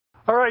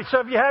All right, so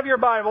if you have your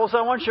Bibles,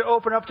 I want you to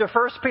open up to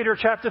 1 Peter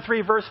chapter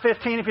 3, verse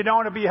 15. If you don't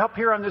want to be up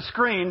here on the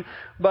screen,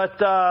 but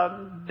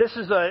this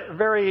is a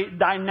very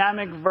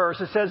dynamic verse.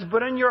 It says,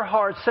 "But in your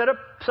heart, set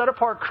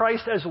apart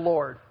Christ as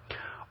Lord.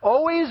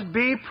 Always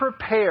be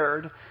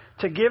prepared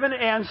to give an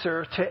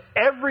answer to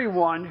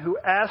everyone who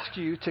asks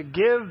you to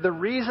give the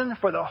reason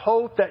for the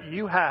hope that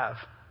you have."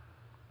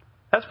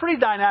 That's pretty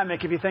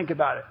dynamic if you think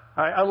about it.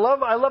 All right? I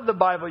love the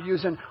Bible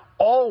using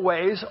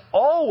always,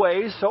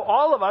 so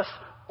all of us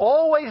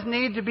always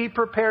need to be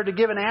prepared to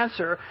give an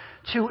answer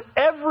to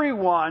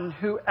everyone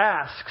who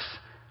asks.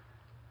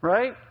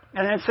 Right?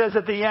 And it says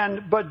at the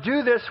end, "But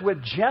do this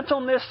with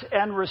gentleness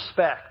and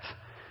respect."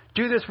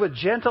 Do this with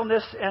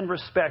gentleness and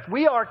respect.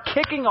 We are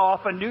kicking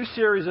off a new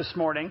series this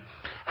morning,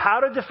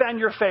 How to Defend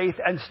Your Faith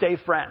and Stay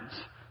Friends.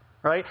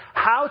 Right?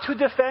 How to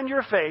defend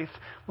your faith.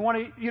 We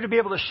want you to be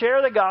able to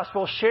share the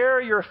gospel,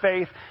 share your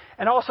faith,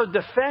 and also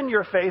defend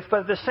your faith,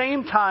 but at the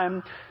same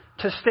time,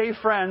 to stay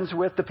friends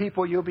with the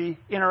people you'll be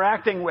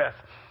interacting with.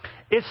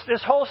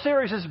 This whole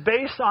series is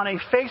based on a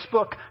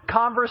Facebook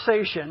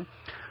conversation,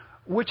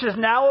 which is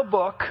now a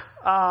book,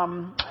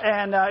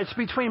 and it's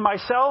between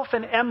myself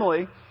and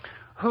Emily,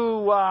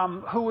 who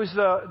was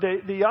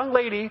the young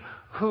lady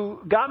who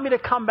got me to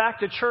come back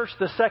to church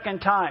the second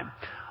time.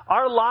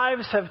 Our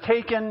lives have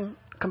taken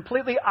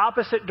completely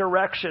opposite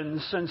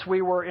directions since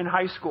we were in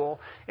high school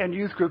and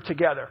youth group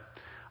together.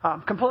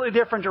 Completely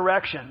different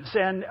directions.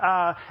 And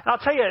I'll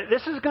tell you,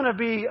 this is going to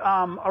be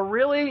a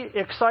really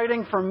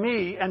exciting for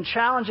me and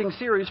challenging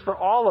series for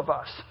all of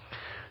us.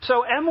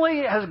 So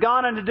Emily has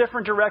gone in a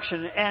different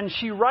direction, and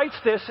she writes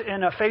this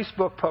in a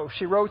Facebook post.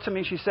 She wrote to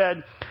me, she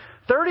said,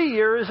 30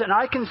 years and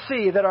I can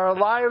see that our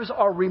lives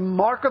are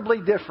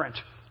remarkably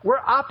different. We're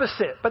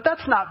opposite, but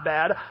that's not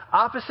bad.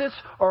 Opposites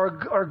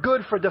are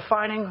good for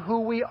defining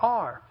who we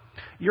are.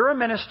 You're a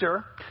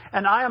minister,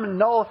 and I am a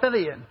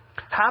Nullithian,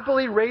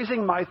 happily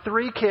raising my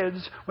 3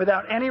 kids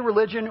without any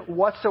religion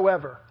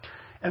whatsoever.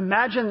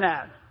 Imagine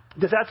that.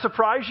 Does that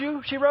surprise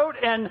you? She wrote.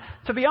 And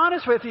to be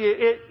honest with you,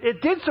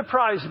 it did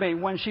surprise me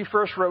when she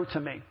first wrote to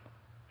me.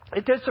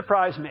 It did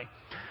surprise me.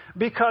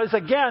 Because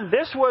again,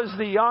 this was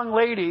the young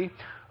lady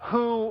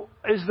who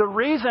is the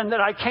reason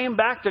that I came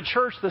back to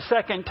church the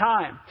second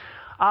time.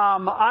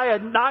 I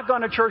had not gone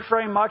to church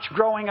very much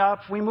growing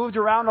up. We moved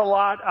around a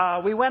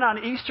lot. We went on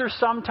Easter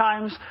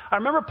sometimes. I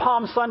remember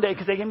Palm Sunday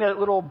because they gave me that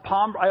little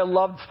palm. I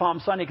loved Palm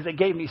Sunday because they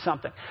gave me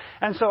something.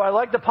 And so I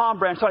liked the palm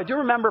branch. So I do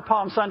remember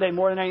Palm Sunday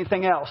more than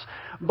anything else.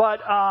 But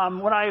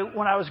when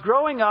I was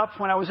growing up,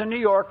 when I was in New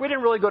York, we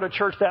didn't really go to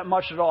church that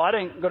much at all. I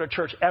didn't go to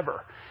church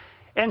ever.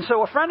 And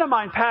so a friend of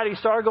mine, Patty,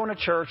 started going to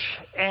church,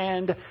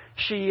 and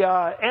she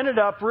ended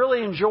up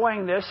really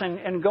enjoying this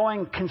and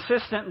going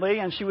consistently,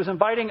 and she was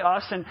inviting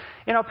us. And,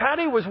 you know,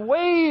 Patty was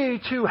way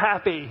too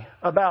happy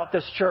about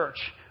this church.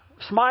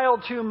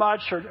 Smiled too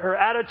much, her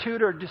attitude,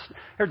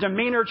 her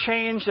demeanor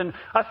changed, and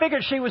I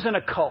figured she was in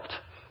a cult.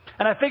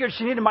 And I figured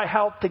she needed my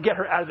help to get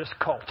her out of this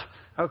cult.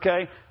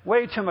 Okay?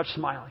 Way too much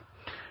smiling.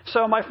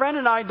 So my friend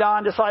and I,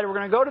 Don, decided we're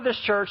going to go to this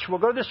church. We'll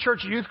go to this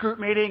church youth group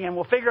meeting, and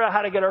we'll figure out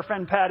how to get our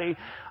friend Patty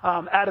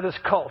out of this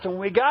cult. And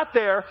when we got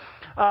there,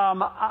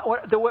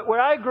 where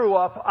I grew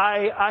up,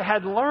 I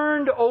had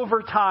learned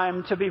over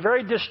time to be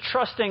very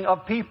distrusting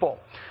of people.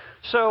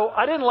 So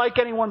I didn't like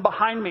anyone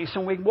behind me. So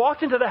when we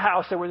walked into the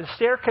house, there was a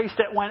staircase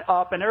that went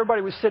up, and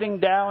everybody was sitting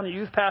down. The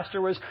youth pastor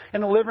was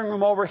in the living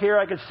room over here.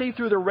 I could see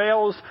through the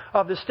rails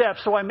of the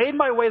steps. So I made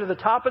my way to the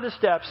top of the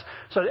steps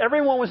so that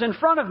everyone was in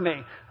front of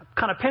me.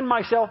 Kind of pinned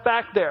myself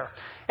back there.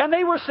 And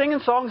they were singing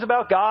songs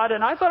about God,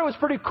 and I thought it was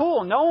pretty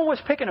cool. No one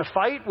was picking a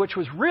fight, which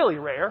was really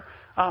rare.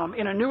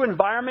 In a new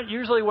environment,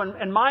 usually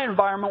in my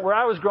environment where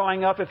I was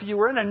growing up, if you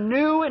were in a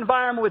new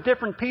environment with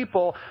different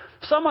people,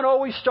 someone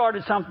always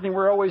started something. We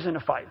were always in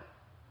a fight.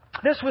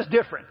 This was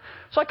different.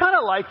 So I kind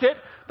of liked it.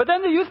 But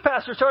then the youth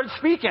pastor started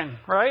speaking,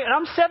 right? And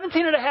I'm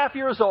 17 and a half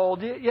years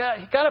old. Yeah,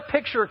 he got a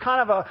picture,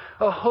 kind of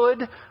a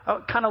hood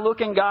kind of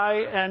looking guy.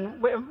 And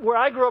where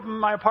I grew up in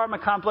my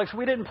apartment complex,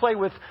 we didn't play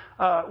with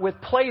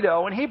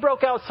Play-Doh. And he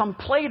broke out some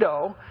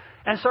Play-Doh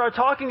and started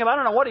talking about, I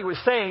don't know what he was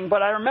saying,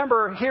 but I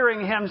remember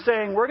hearing him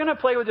saying, we're going to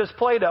play with this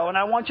Play-Doh, and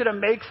I want you to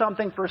make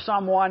something for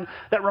someone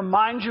that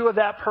reminds you of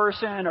that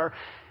person.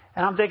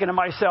 And I'm thinking to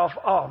myself,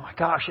 oh my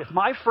gosh, if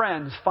my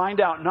friends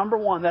find out, number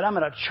one, that I'm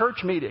at a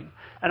church meeting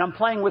and I'm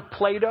playing with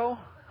Play-Doh,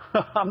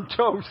 I'm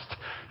toast.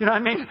 You know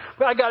what I mean?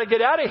 I got to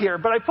get out of here.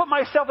 But I put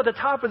myself at the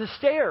top of the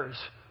stairs.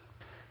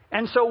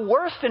 And so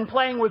worse than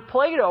playing with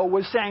Play-Doh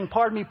was saying,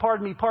 pardon me,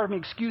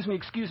 excuse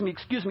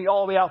me,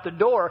 all the way out the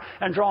door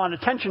and drawing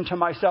attention to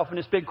myself in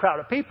this big crowd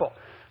of people.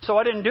 So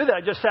I didn't do that.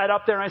 I just sat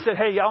up there and I said,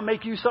 hey, I'll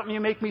make you something,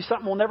 you make me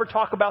something. We'll never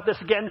talk about this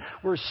again.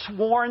 We're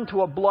sworn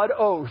to a blood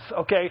oath,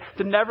 okay,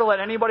 to never let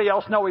anybody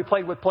else know we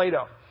played with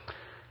Play-Doh.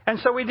 And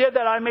so we did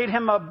that. I made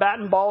him a bat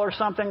and ball or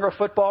something, or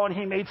football, and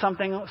he made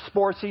something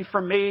sportsy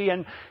for me.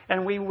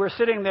 And we were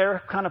sitting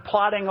there kind of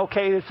plotting,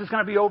 okay, this is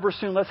going to be over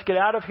soon. Let's get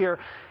out of here.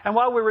 And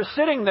while we were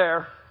sitting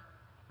there,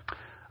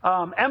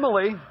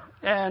 Emily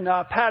and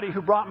Patty,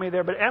 who brought me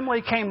there, but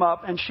Emily came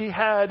up and she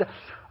had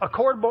a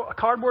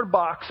cardboard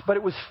box, but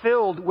it was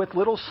filled with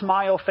little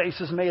smile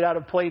faces made out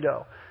of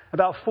Play-Doh,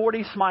 about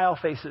 40 smile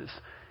faces.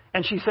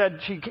 And she said,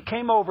 she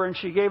came over and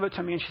she gave it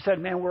to me and she said,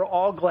 man, we're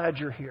all glad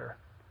you're here.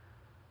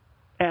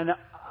 And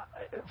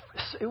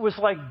it was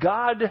like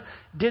God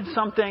did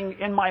something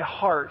in my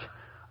heart.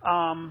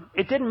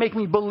 It didn't make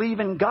me believe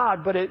in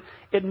God, but it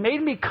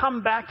made me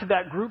come back to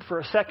that group for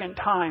a second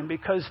time,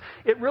 because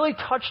it really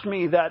touched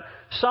me that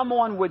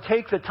someone would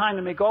take the time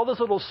to make all those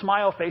little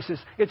smile faces.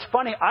 It's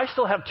funny, I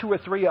still have 2 or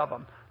 3 of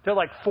them. They're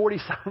like 40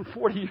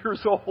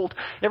 years old.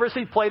 Ever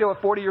see Play-Doh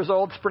at 40 years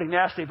old? It's pretty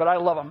nasty, but I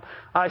love them.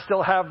 I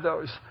still have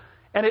those.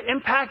 And it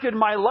impacted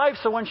my life.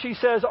 So when she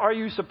says, are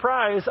you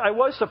surprised? I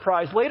was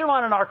surprised. Later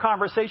on in our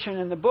conversation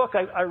in the book,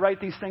 I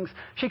write these things.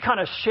 She kind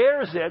of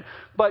shares it,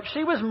 but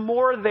she was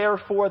more there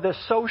for the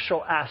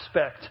social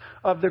aspect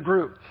of the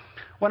group.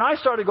 When I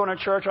started going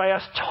to church, I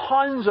asked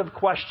tons of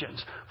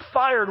questions,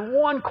 fired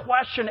one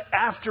question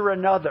after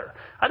another.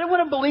 I didn't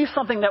want to believe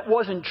something that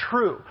wasn't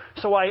true.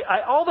 So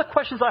all the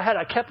questions I had,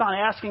 I kept on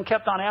asking.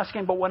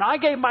 But when I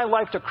gave my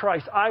life to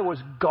Christ, I was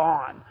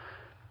gone.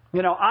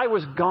 I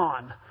was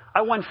gone.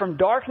 I went from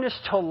darkness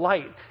to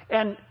light.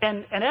 And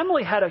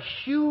Emily had a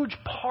huge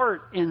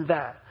part in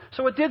that.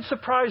 So it did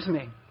surprise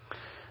me.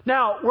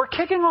 Now, we're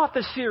kicking off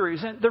this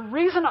series. And the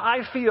reason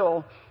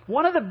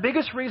one of the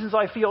biggest reasons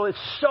I feel it's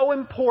so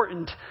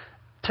important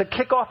to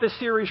kick off this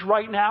series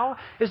right now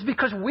is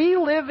because we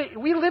live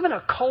in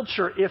a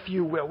culture, if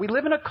you will. We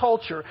live in a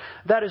culture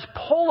that is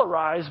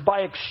polarized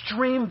by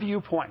extreme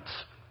viewpoints.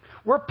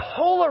 We're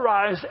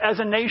polarized as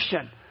a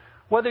nation.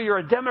 Whether you're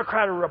a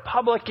Democrat or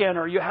Republican,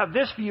 or you have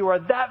this view or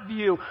that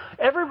view,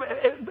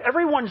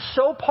 everyone's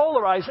so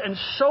polarized and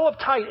so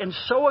uptight and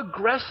so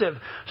aggressive.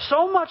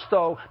 So much,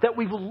 though, that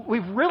we've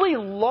really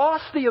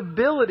lost the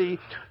ability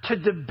to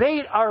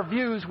debate our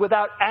views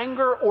without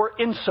anger or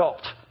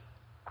insult.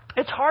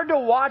 It's hard to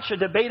watch a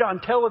debate on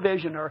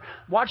television or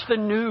watch the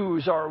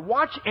news or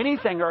watch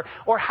anything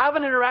or have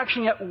an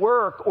interaction at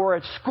work or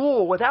at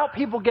school without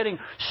people getting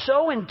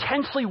so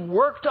intensely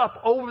worked up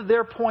over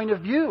their point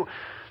of view.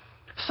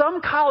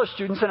 Some college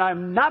students, and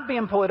I'm not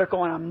being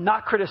political and I'm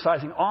not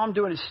criticizing, all I'm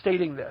doing is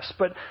stating this,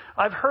 but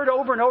I've heard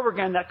over and over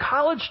again that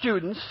college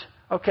students,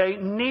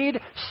 need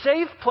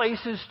safe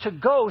places to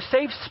go,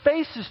 safe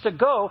spaces to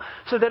go,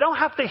 so they don't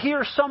have to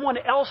hear someone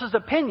else's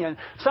opinion,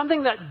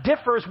 something that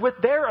differs with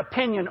their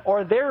opinion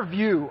or their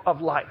view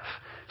of life.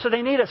 So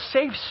they need a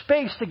safe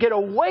space to get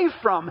away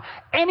from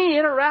any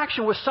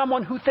interaction with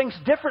someone who thinks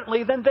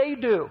differently than they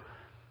do.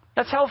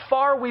 That's how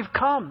far we've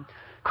come.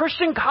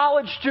 Christian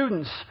college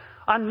students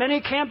on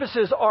many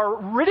campuses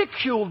are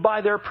ridiculed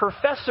by their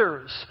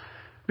professors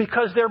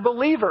because they're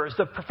believers.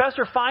 The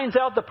professor finds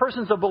out the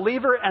person's a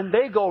believer and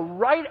they go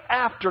right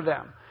after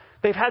them.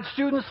 They've had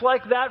students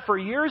like that for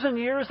years and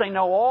years. They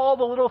know all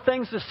the little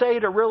things to say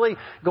to really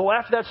go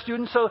after that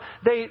student. So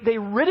they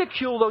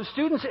ridicule those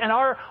students. And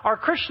our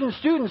Christian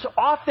students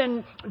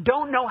often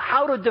don't know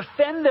how to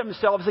defend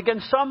themselves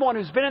against someone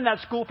who's been in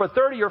that school for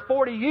 30 or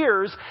 40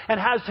 years and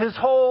has his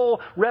whole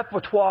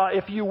repertoire,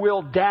 if you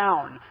will,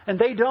 down. And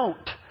they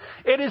don't.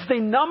 It is the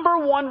number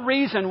one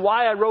reason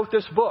why I wrote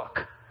this book.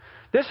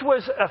 This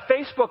was a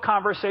Facebook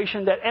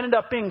conversation that ended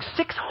up being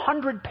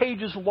 600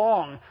 pages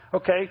long,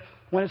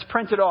 when it's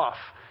printed off.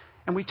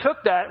 And we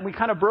took that and we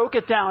kind of broke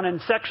it down in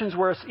sections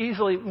where it's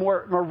easily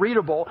more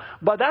readable.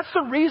 But that's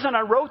the reason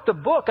I wrote the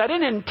book. I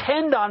didn't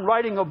intend on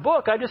writing a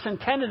book. I just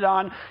intended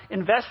on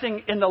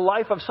investing in the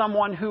life of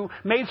someone who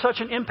made such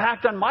an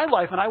impact on my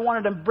life. And I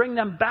wanted to bring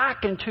them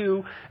back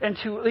into at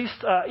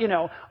least,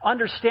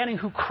 understanding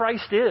who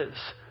Christ is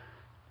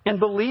and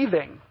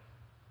believing.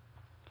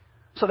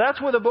 So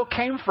that's where the book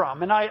came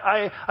from. And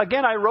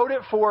I wrote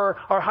it for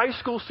our high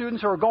school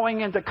students who are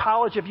going into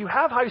college. If you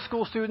have high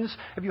school students,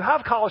 if you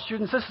have college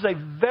students, this is a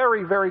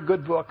very, very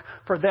good book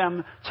for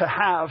them to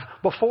have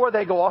before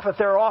they go off. If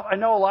they're off, I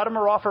know a lot of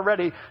them are off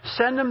already.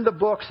 Send them the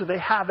book so they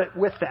have it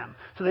with them,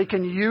 so they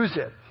can use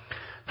it.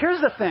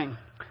 Here's the thing.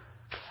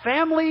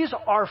 Families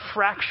are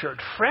fractured.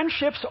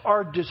 Friendships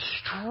are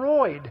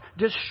destroyed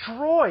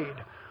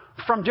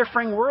from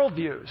differing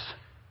worldviews.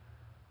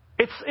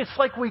 It's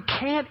like we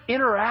can't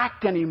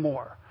interact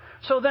anymore.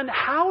 So then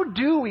how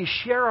do we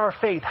share our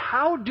faith?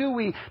 How do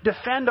we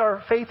defend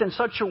our faith in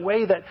such a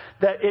way that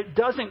it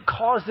doesn't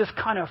cause this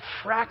kind of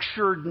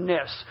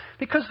fracturedness?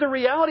 Because the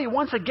reality,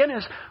 once again,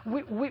 is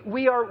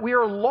we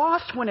are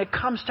lost when it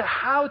comes to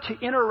how to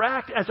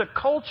interact as a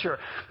culture.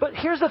 But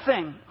here's the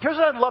thing. Here's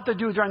what I'd love to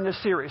do during this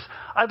series.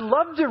 I'd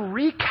love to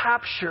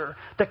recapture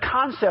the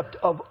concept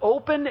of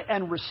open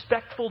and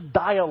respectful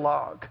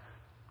dialogue.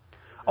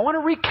 I want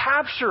to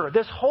recapture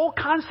this whole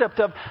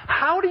concept of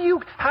how do you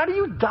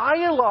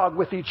dialogue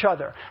with each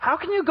other? How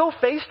can you go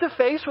face to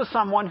face with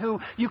someone who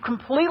you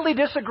completely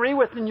disagree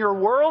with in your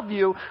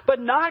worldview, but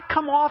not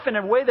come off in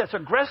a way that's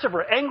aggressive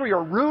or angry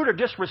or rude or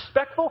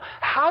disrespectful?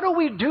 How do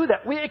we do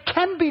that? It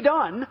can be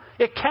done.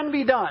 It can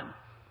be done.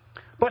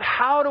 But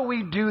how do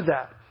we do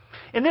that?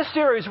 In this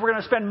series, we're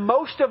going to spend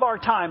most of our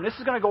time, this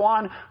is going to go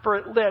on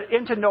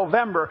into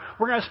November,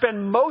 we're going to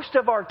spend most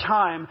of our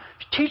time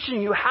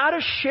teaching you how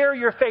to share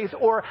your faith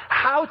or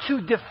how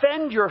to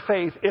defend your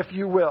faith, if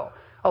you will.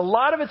 A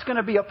lot of it's going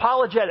to be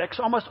apologetics,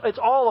 it's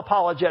all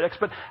apologetics,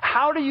 but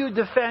how do you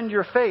defend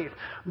your faith?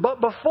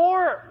 But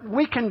before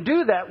we can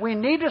do that, we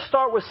need to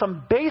start with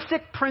some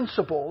basic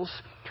principles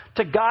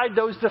to guide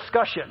those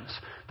discussions.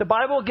 The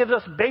Bible gives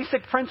us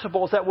basic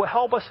principles that will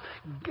help us,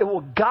 it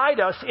will guide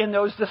us in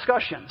those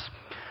discussions.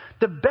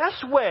 The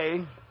best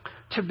way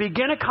to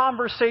begin a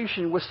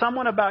conversation with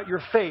someone about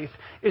your faith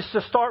is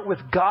to start with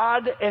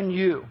God and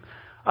you.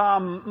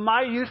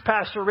 My youth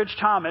pastor, Rich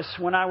Thomas,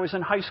 when I was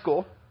in high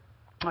school,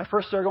 I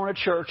first started going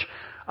to church,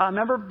 I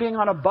remember being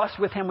on a bus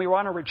with him. We were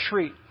on a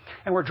retreat,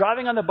 and we're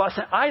driving on the bus,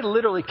 and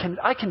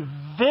I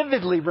can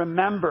vividly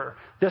remember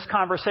this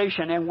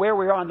conversation and where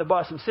we are on the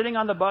bus. I'm sitting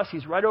on the bus.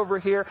 He's right over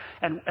here,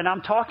 and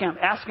I'm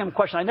asking him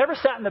questions. I never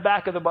sat in the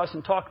back of the bus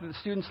and talked to the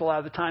students a lot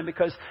of the time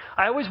because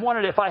I always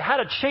wanted, if I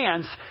had a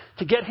chance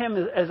to get him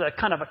as a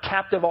kind of a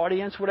captive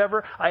audience,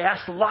 whatever, I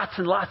asked lots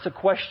and lots of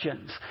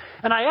questions.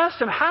 And I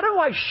asked him, how do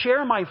I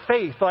share my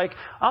faith? Like,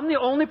 I'm the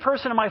only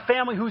person in my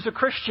family who's a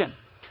Christian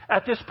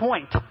at this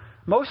point.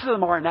 Most of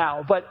them are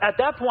now, but at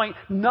that point,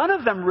 none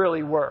of them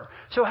really were.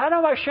 So how do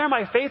I share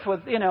my faith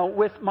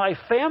with my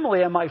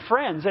family and my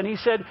friends? And he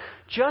said,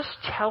 just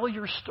tell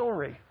your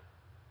story.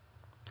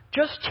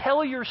 Just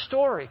tell your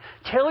story.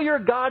 Tell your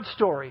God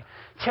story.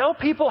 Tell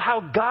people how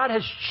God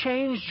has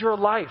changed your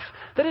life.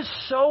 That is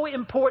so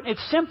important.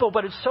 It's simple,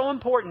 but it's so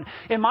important.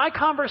 In my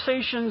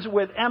conversations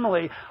with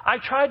Emily, I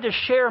tried to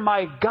share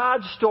my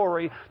God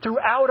story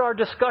throughout our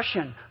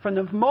discussion. From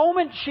the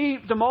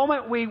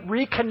moment we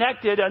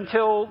reconnected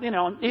until,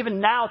 even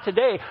now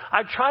today,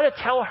 I try to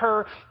tell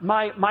her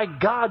my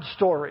God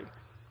story.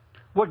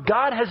 What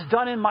God has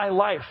done in my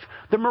life.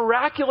 The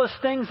miraculous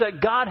things that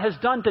God has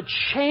done to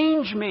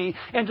change me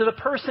into the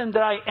person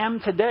that I am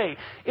today.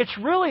 It's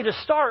really to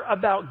start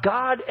about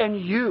God and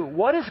you.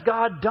 What has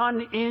God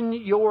done in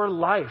your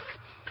life?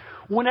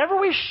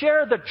 Whenever we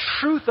share the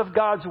truth of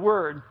God's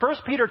Word, 1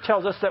 Peter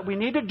tells us that we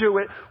need to do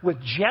it with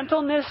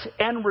gentleness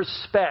and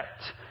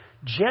respect.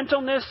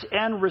 Gentleness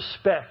and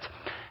respect.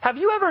 Have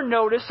you ever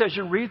noticed as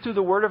you read through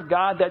the Word of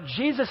God that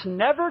Jesus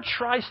never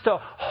tries to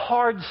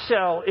hard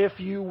sell, if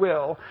you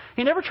will.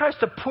 He never tries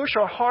to push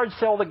or hard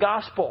sell the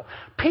gospel.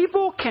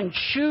 People can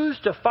choose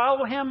to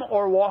follow Him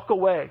or walk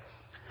away.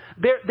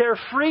 They're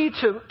free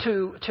to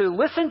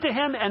listen to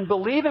Him and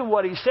believe in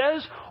what He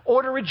says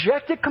or to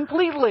reject it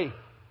completely.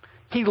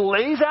 He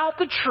lays out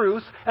the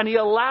truth and He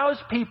allows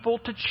people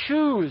to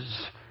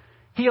choose.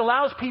 He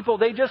allows people,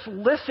 they just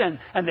listen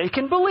and they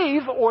can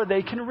believe or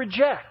they can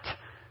reject.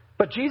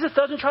 But Jesus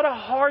doesn't try to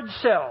hard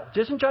sell. He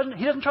doesn't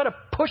try to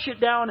push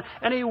it down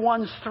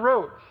anyone's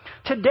throat.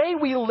 Today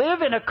we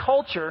live in a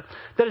culture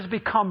that has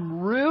become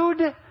rude.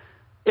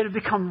 It has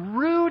become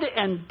rude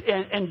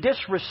and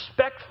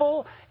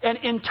disrespectful and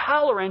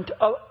intolerant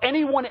of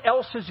anyone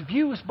else's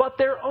views but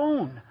their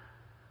own.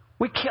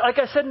 We can't, like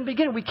I said in the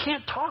beginning, we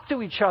can't talk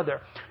to each other.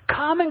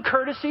 Common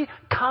courtesy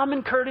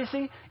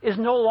is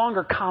no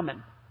longer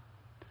common.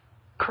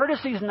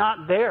 Courtesy is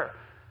not there.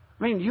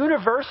 I mean,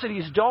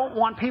 universities don't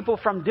want people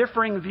from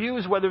differing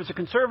views, whether it's a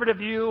conservative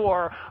view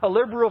or a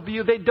liberal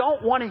view. They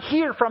don't want to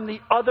hear from the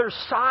other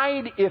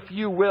side, if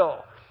you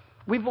will.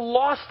 We've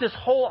lost this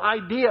whole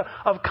idea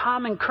of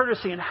common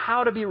courtesy and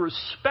how to be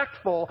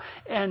respectful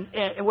and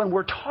when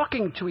we're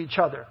talking to each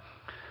other.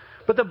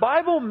 But the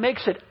Bible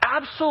makes it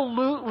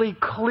absolutely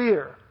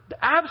clear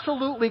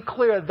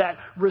that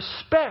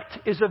respect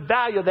is a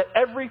value that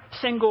every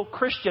single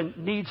Christian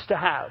needs to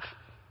have.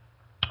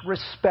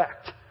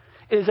 Respect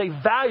is a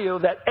value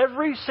that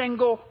every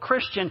single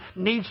Christian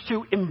needs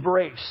to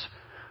embrace.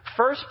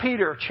 1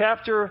 Peter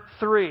chapter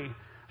 2,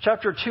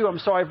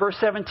 verse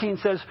 17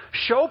 says,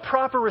 show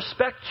proper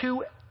respect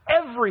to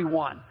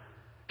everyone.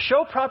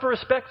 Show proper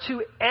respect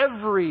to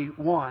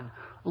everyone.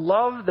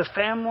 Love the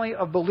family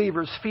of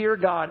believers. Fear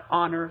God.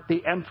 Honor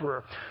the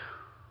emperor.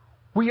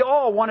 We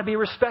all want to be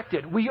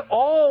respected. We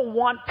all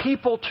want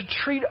people to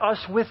treat us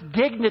with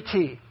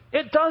dignity.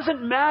 It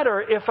doesn't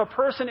matter if a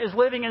person is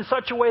living in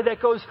such a way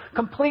that goes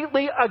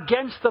completely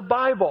against the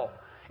Bible.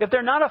 If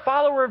they're not a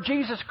follower of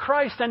Jesus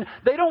Christ, then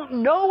they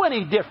don't know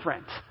any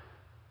different.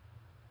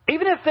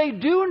 Even if they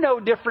do know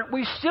different,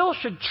 we still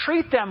should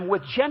treat them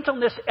with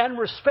gentleness and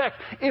respect.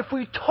 If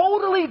we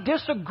totally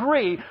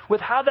disagree with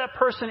how that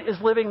person is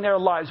living their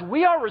lives,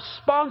 we are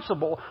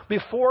responsible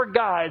before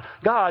God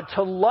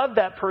to love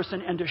that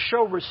person and to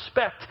show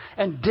respect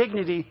and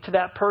dignity to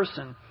that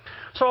person.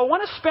 So I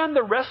want to spend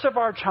the rest of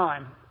our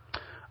time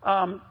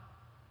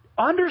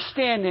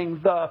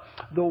understanding the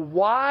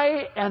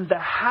why and the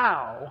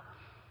how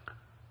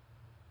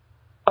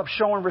of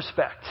showing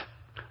respect.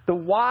 The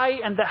why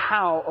and the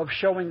how of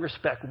showing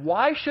respect.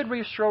 Why should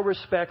we show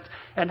respect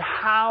and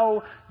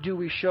how do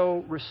we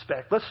show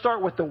respect? Let's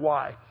start with the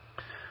why.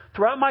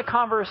 Throughout my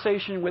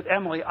conversation with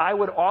Emily, I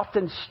would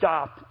often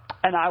stop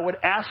and I would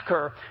ask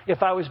her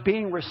if I was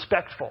being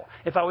respectful,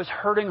 if I was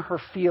hurting her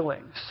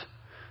feelings.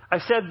 I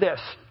said this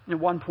at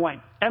one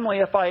point, Emily,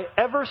 if I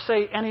ever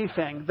say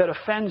anything that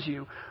offends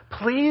you,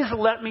 please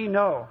let me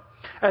know.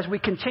 As we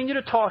continue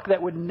to talk,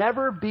 that would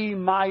never be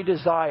my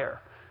desire.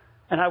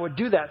 And I would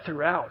do that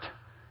throughout.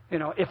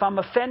 If I'm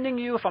offending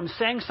you, if I'm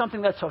saying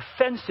something that's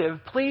offensive,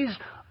 please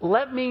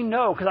let me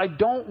know, because I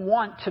don't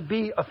want to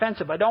be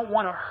offensive. I don't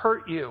want to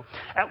hurt you.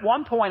 At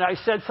one point, I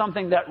said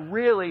something that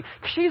really,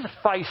 she's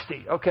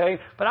feisty, okay?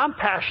 But I'm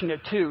passionate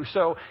too.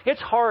 So it's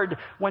hard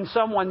when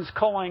someone's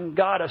calling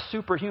God a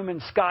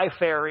superhuman sky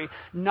fairy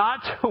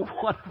not to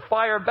want to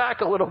fire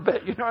back a little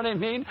bit. You know what I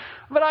mean?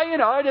 But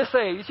I just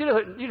say, she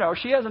doesn't,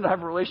 she doesn't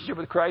have a relationship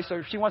with Christ. So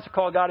if she wants to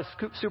call God a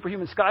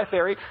superhuman sky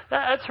fairy,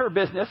 that's her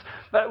business.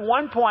 But at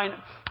one point,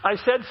 I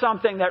said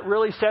something that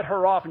really set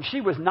her off, and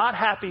she was not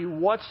happy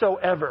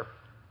whatsoever.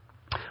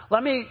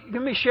 Let me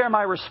share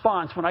my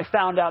response when I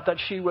found out that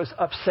she was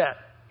upset.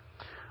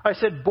 I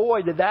said,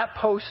 boy, did that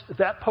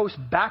post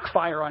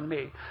backfire on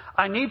me.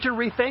 I need to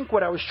rethink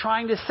what I was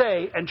trying to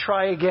say and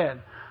try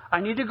again.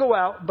 I need to go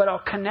out, but I'll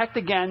connect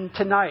again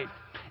tonight.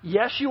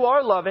 Yes, you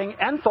are loving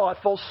and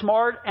thoughtful,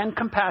 smart and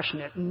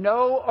compassionate.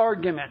 No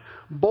argument.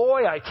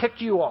 Boy, I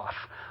ticked you off.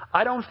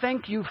 I don't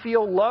think you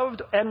feel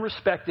loved and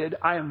respected.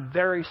 I am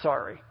very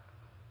sorry.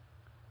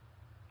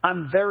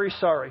 I'm very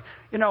sorry.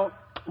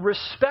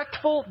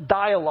 Respectful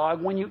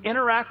dialogue, when you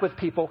interact with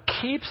people,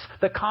 keeps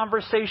the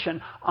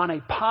conversation on a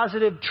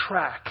positive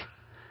track.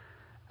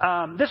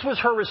 This was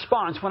her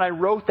response when I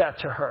wrote that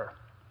to her.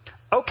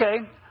 Okay,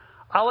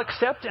 I'll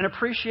accept and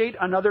appreciate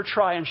another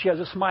try. And she has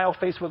a smile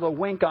face with a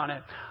wink on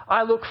it.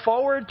 I look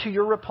forward to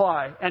your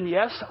reply. And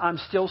yes, I'm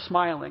still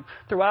smiling.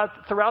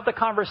 Throughout the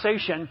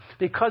conversation,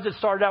 because it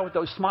started out with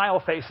those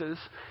smile faces,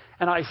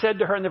 and I said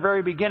to her in the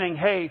very beginning,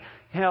 hey,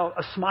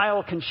 a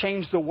smile can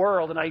change the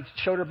world. And I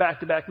showed her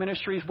Back-to-Back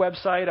Ministries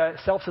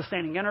website,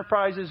 Self-Sustaining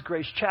Enterprises,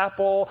 Grace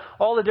Chapel,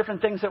 all the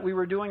different things that we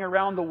were doing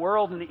around the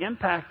world, and the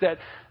impact that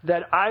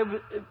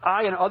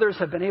I and others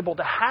have been able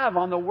to have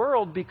on the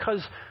world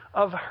because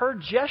of her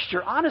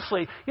gesture.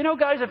 Honestly,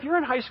 guys, if you're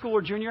in high school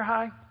or junior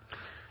high,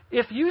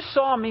 if you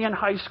saw me in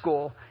high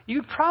school,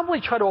 you'd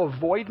probably try to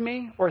avoid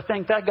me or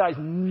think that guy's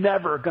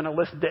never going to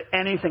listen to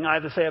anything I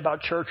have to say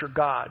about church or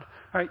God.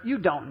 All right? You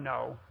don't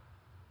know.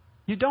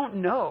 You don't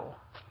know.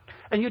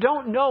 And you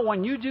don't know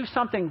when you do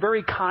something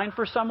very kind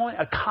for someone,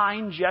 a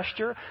kind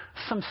gesture,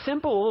 some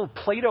simple little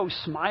Play-Doh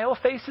smile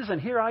faces, and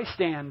here I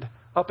stand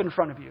up in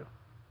front of you.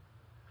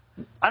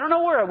 I don't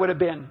know where I would have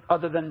been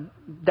other than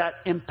that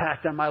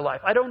impact on my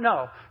life. I don't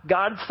know.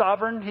 God's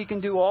sovereign. He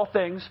can do all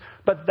things.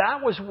 But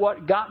that was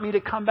what got me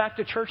to come back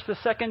to church the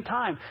second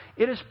time.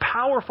 It is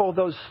powerful,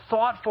 those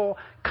thoughtful,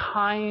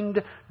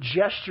 kind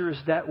gestures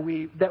that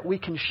we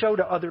can show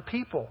to other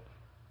people.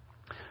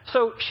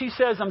 So she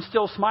says, I'm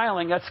still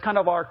smiling. That's kind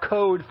of our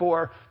code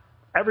for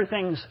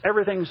everything's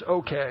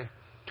okay.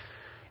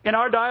 In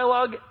our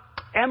dialogue,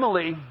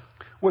 Emily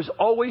was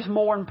always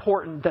more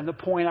important than the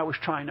point I was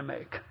trying to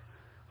make.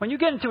 When you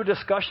get into a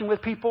discussion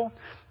with people,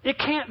 it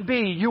can't be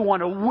you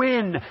want to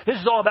win. This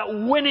is all about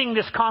winning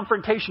this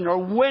confrontation or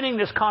winning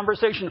this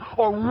conversation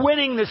or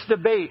winning this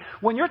debate.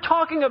 When you're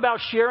talking about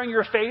sharing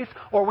your faith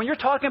or when you're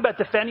talking about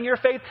defending your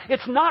faith,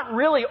 it's not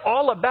really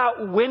all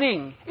about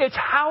winning. It's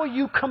how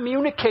you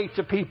communicate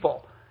to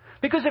people.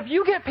 Because if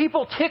you get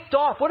people ticked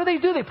off, what do?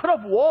 They put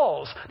up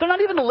walls. They're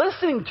not even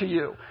listening to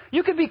you.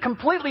 You could be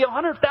completely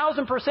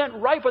 100,000%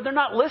 right, but they're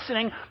not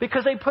listening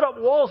because they put up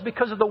walls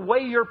because of the way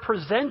you're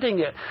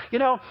presenting it.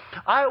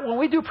 When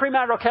we do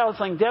premarital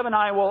counseling, Deb and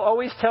I will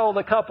always tell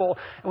the couple,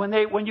 when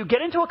you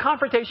get into a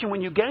confrontation,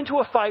 when you get into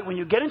a fight, when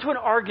you get into an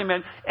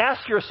argument,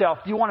 ask yourself,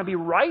 do you want to be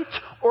right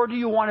or do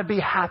you want to be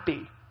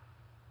happy?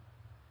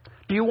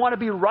 Do you want to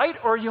be right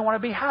or do you want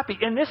to be happy?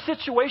 In this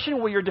situation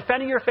where you're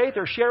defending your faith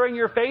or sharing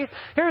your faith,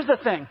 here's the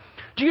thing.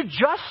 Do you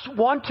just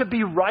want to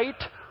be right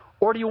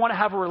or do you want to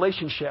have a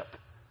relationship?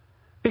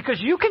 Because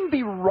you can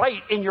be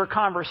right in your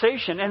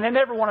conversation and they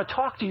never want to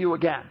talk to you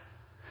again.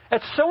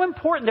 It's so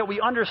important that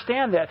we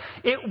understand that.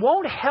 It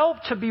won't help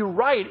to be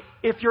right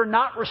if you're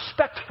not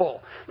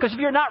respectful. Because if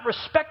you're not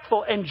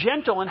respectful and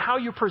gentle in how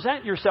you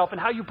present yourself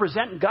and how you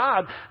present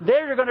God,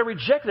 they're going to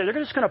reject it.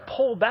 They're just going to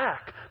pull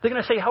back. They're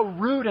going to say how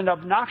rude and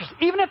obnoxious.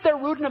 Even if they're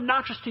rude and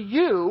obnoxious to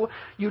you,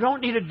 you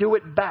don't need to do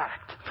it back.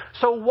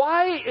 So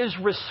why is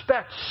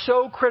respect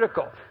so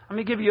critical? Let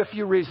me give you a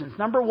few reasons.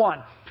 Number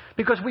one,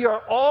 because we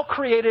are all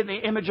created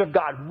in the image of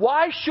God.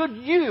 Why should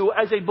you,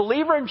 as a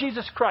believer in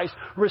Jesus Christ,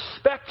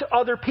 respect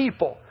other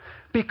people?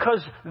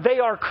 Because they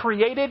are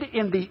created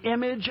in the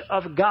image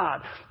of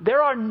God.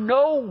 There are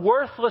no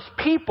worthless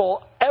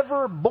people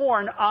ever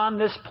born on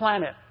this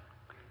planet.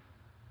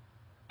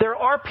 There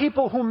are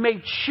people who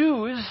may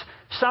choose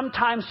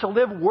sometimes to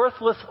live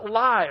worthless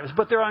lives,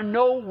 but there are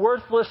no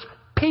worthless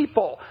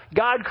people.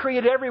 God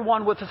created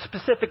everyone with a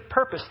specific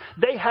purpose.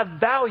 They have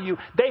value.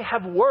 They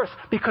have worth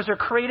because they're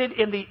created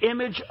in the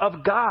image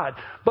of God.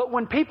 But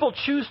when people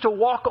choose to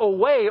walk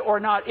away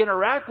or not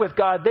interact with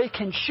God, they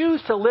can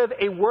choose to live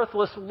a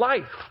worthless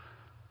life.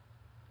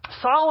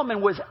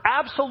 Solomon was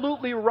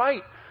absolutely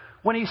right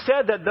when he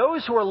said that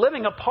those who are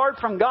living apart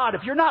from God,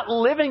 if you're not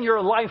living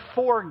your life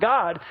for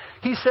God,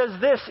 he says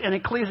this in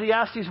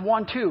Ecclesiastes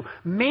 1:2,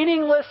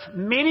 meaningless,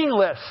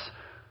 meaningless,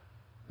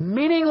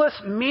 meaningless,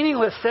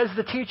 meaningless, says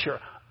the teacher.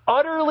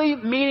 Utterly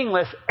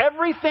meaningless.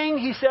 Everything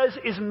he says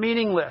is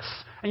meaningless.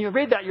 And you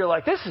read that, you're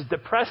like, this is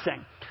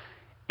depressing.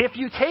 If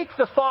you take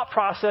the thought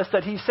process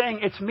that he's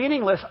saying it's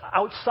meaningless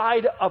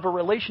outside of a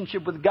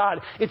relationship with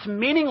God, it's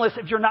meaningless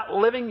if you're not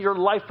living your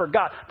life for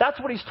God. That's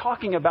what he's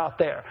talking about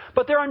there.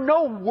 But there are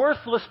no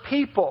worthless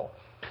people.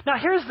 Now,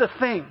 here's the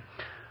thing.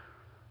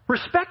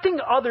 Respecting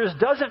others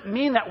doesn't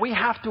mean that we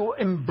have to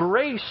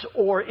embrace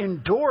or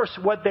endorse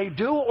what they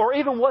do or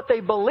even what they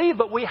believe,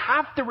 but we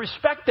have to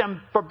respect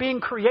them for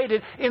being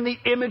created in the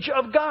image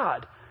of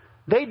God.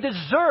 They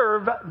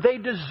deserve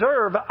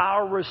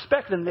our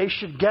respect, and they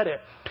should get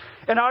it.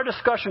 In our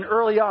discussion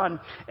early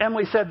on,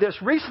 Emily said this,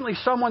 recently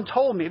someone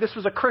told me, this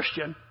was a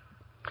Christian,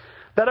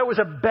 that I was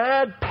a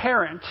bad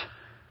parent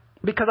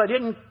because I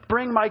didn't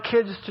bring my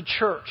kids to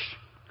church.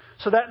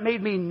 So that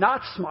made me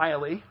not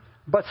smiley,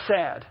 but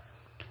sad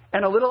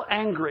and a little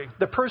angry.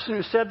 The person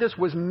who said this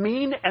was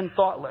mean and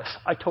thoughtless.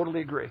 I totally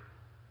agree.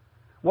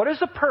 What is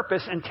the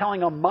purpose in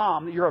telling a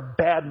mom that you're a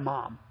bad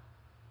mom?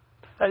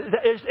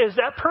 Is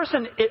that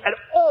person at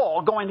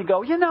all going to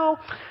go,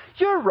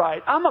 you're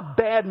right, I'm a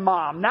bad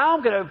mom. Now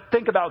I'm going to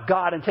think about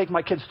God and take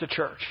my kids to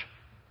church.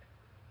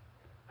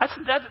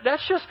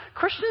 That's just,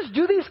 Christians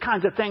do these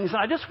kinds of things. And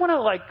I just want to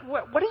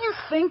what are you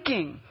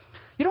thinking?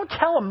 You don't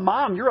tell a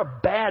mom you're a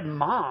bad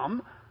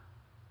mom.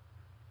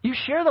 You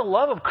share the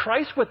love of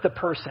Christ with the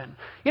person.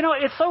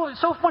 It's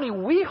so funny.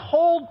 We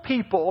hold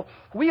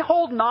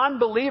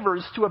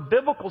non-believers to a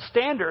biblical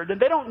standard, and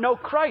they don't know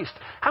Christ.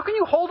 How can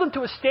you hold them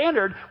to a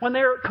standard when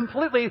they're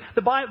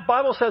the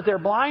Bible says they're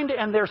blind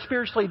and they're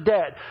spiritually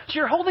dead. So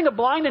you're holding a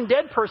blind and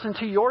dead person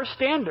to your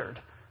standard.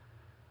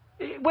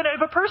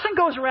 If a person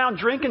goes around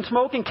drinking,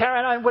 smoking,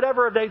 carrying on,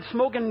 whatever, they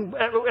smoking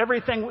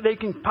everything they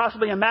can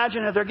possibly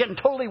imagine, and they're getting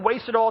totally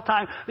wasted all the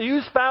time, they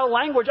use foul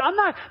language,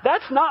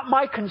 that's not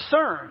my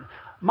concern.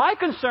 My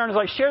concern is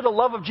I share the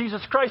love of Jesus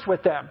Christ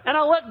with them. And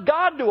I'll let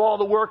God do all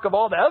the work of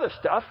all the other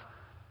stuff.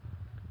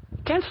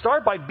 You can't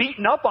start by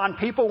beating up on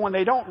people when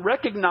they don't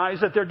recognize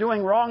that they're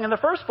doing wrong in the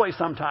first place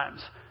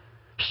sometimes.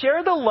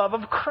 Share the love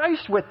of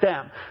Christ with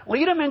them.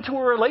 Lead them into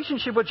a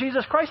relationship with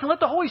Jesus Christ and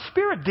let the Holy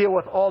Spirit deal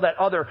with all that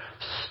other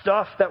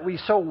stuff that we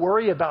so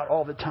worry about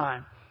all the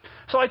time.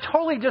 So I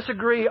totally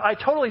disagree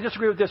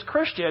with this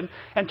Christian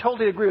and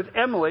totally agree with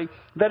Emily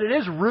that it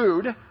is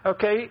rude,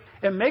 okay?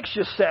 It makes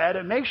you sad,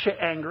 it makes you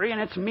angry,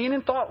 and it's mean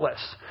and thoughtless.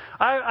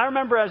 I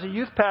remember as a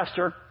youth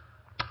pastor,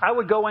 I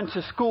would go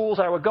into schools,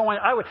 I was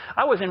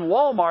in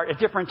Walmart at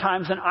different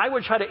times, and I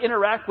would try to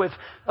interact with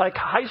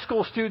high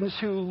school students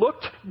who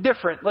looked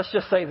different, let's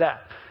just say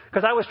that.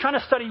 Because I was trying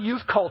to study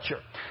youth culture.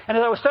 And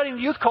as I was studying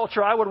youth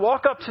culture, I would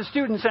walk up to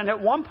students, and at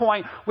one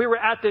point, we were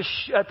at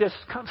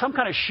some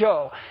kind of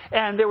show.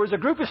 And there was a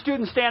group of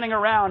students standing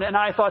around, and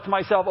I thought to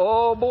myself,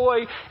 oh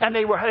boy. And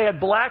they had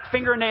black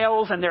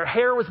fingernails, and their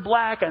hair was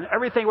black, and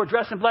everything were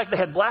dressed in black. They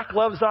had black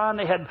gloves on.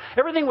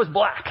 Everything was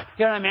black.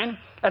 You know what I mean?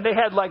 And they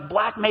had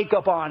black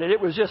makeup on. And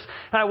it was just,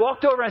 and I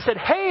walked over and I said,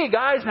 hey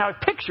guys, now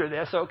picture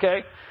this,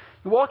 okay?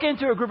 You walk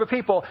into a group of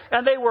people,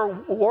 and they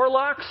were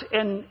warlocks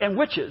and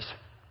witches.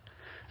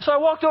 So I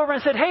walked over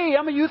and said, hey,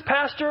 I'm a youth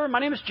pastor. My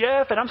name is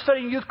Jeff, and I'm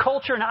studying youth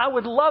culture, and I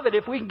would love it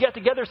if we can get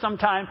together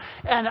sometime,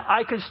 and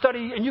I could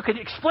study, and you could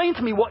explain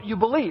to me what you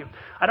believe.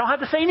 I don't have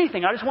to say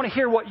anything. I just want to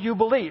hear what you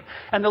believe.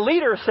 And the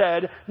leader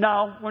said,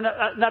 no,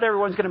 not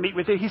everyone's going to meet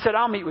with you. He said,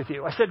 I'll meet with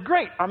you. I said,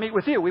 great, I'll meet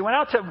with you. We went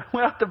out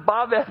to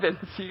Bob Evans.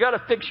 You got to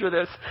picture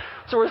this.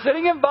 So we're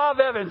sitting in Bob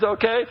Evans,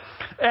 okay?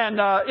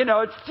 And,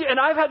 and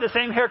I've had the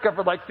same haircut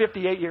for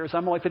 58 years.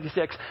 I'm only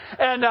 56.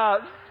 And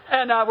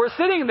we're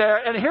sitting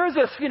there, and here's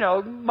this,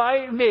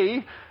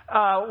 me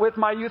with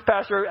my youth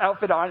pastor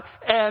outfit on,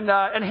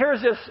 and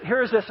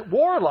here's this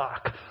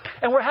warlock.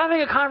 And we're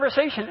having a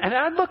conversation, and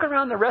I'd look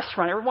around the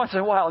restaurant every once in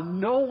a while,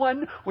 and no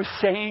one was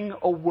saying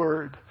a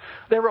word.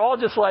 They were all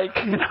just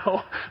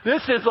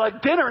this is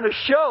like dinner and a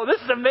show.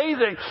 This is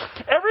amazing.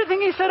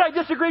 Everything he said I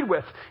disagreed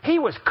with. He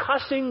was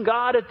cussing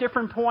God at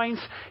different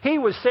points. He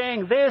was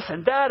saying this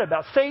and that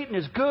about Satan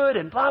is good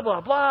and blah,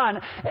 blah, blah. And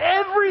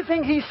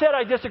everything he said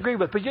I disagreed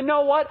with. But you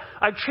know what?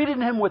 I treated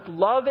him with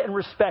love and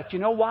respect. You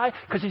know why?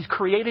 Because he's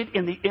created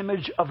in the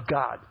image of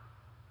God.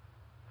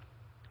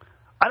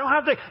 I don't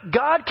have to,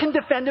 God can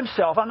defend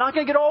himself. I'm not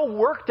going to get all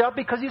worked up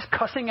because he's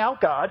cussing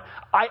out God.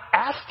 I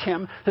asked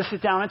him to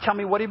sit down and tell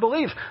me what he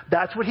believes.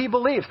 That's what he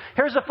believes.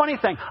 Here's the funny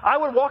thing. I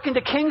would walk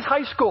into King's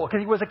High School because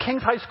he was a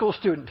King's High School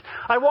student.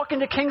 I walk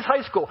into King's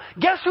High School.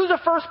 Guess who the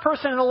first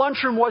person in the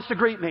lunchroom was to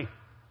greet me?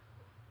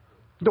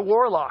 The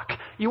warlock.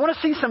 You want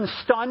to see some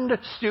stunned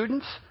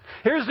students?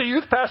 Here's the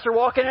youth pastor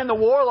walking in, the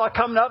warlock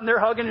coming up, and they're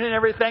hugging and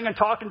everything and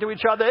talking to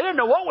each other. They didn't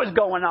know what was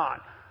going on.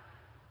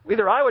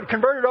 Either I would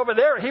convert it over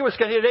there, or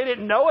they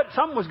didn't know it.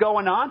 Something was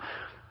going on.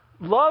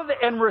 Love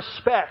and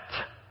respect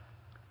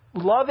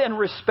Love and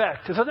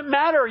respect. It doesn't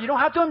matter. You don't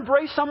have to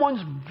embrace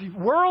someone's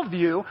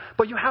worldview,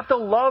 but you have to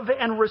love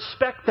and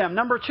respect them.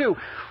 Number 2,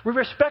 we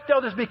respect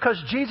others because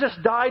Jesus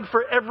died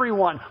for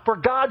everyone. For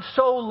God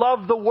so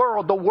loved the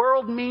world. The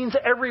world means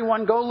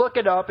everyone. Go look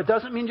it up. It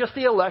doesn't mean just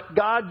the elect.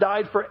 God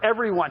died for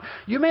everyone.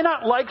 You may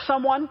not like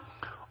someone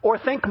or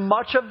think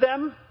much of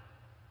them,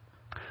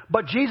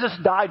 but Jesus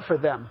died for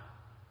them.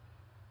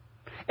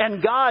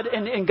 And God,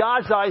 in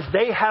God's eyes,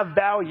 they have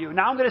value.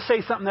 Now I'm going to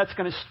say something that's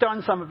going to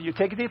stun some of you.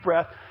 Take a deep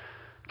breath.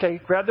 Okay,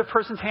 grab the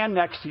person's hand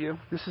next to you.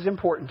 This is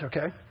important,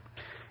 okay?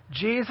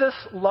 Jesus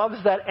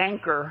loves that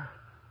anchor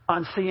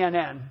on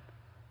CNN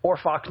or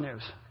Fox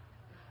News.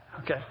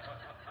 Okay,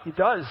 he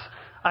does.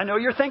 I know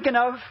you're thinking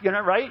of,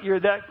 right?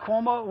 You're that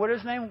Cuomo, what is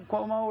his name?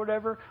 Cuomo or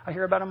whatever. I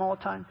hear about him all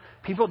the time.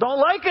 People don't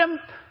like him.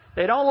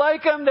 They don't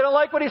like him. They don't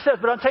like what he says.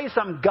 But I'll tell you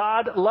something.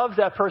 God loves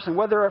that person.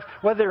 Whether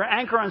you're an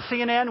anchor on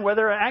CNN,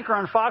 whether you're an anchor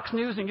on Fox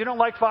News, and you don't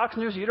like Fox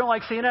News, you don't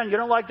like CNN, you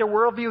don't like their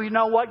worldview, you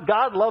know what?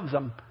 God loves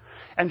them.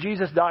 And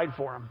Jesus died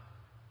for them.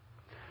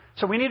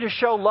 So we need to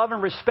show love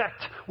and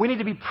respect. We need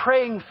to be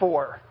praying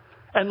for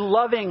and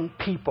loving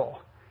people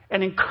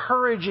and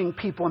encouraging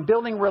people and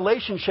building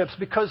relationships,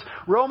 because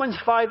Romans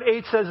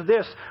 5:8 says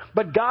this,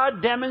 but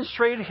God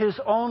demonstrated his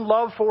own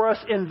love for us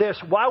in this: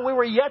 while we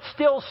were yet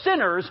still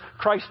sinners,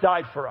 Christ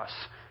died for us.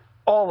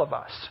 All of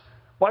us.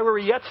 While we were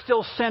yet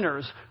still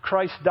sinners,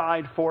 Christ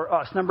died for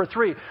us. Number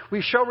 3,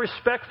 we show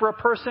respect for a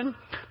person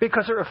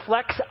because it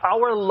reflects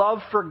our love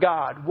for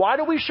God. Why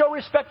do we show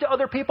respect to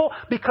other people?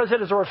 Because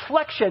it is a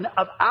reflection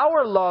of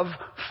our love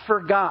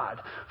for God.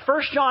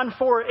 1 John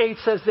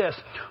 4:8 says this: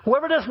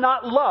 whoever does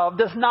not love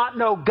does not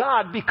know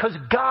God, because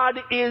God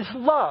is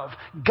love.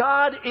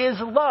 God is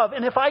love.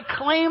 And if I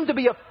claim to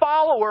be a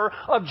follower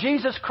of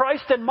Jesus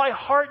Christ, then my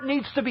heart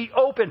needs to be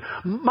open.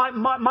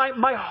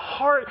 My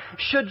heart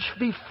should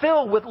be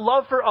filled with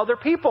love for other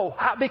people,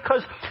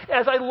 because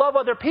as I love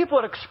other people,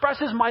 it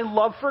expresses my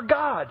love for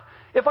God.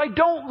 If I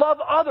don't love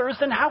others,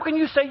 then how can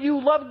you say you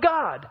love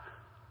God?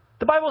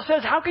 The Bible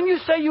says, how can you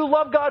say you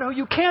love God who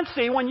you can't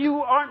see when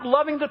you aren't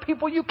loving the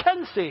people you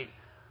can see?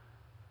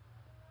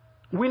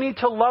 We need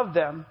to love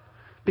them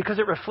because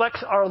it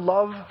reflects our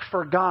love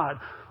for God.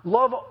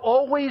 Love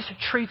always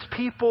treats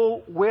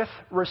people with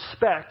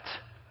respect,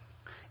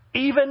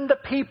 even the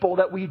people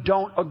that we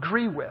don't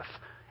agree with.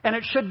 And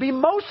it should be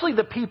mostly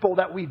the people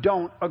that we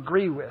don't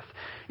agree with.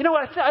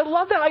 I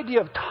love the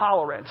idea of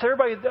tolerance.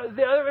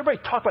 Everybody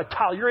talk about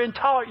tolerance. You're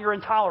intolerant. You're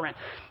intolerant.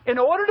 In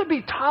order to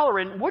be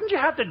tolerant, wouldn't you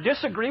have to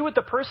disagree with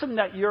the person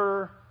that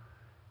you're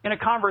in a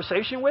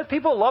conversation with?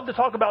 People love to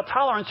talk about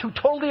tolerance who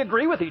totally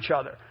agree with each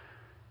other.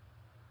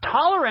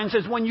 Tolerance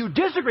is when you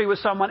disagree with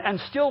someone and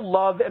still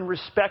love and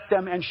respect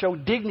them and show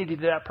dignity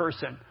to that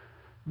person.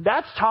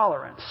 That's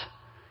tolerance.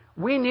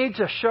 We need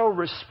to show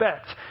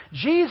respect.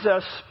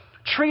 Jesus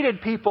treated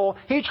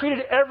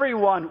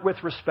everyone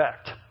with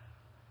respect.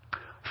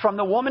 From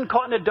the woman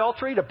caught in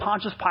adultery to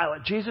Pontius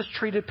Pilate, Jesus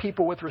treated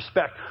people with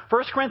respect.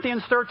 1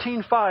 Corinthians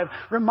 13:5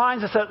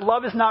 reminds us that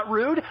love is not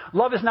rude,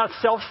 love is not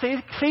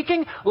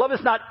self-seeking, love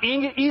is not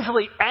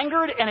easily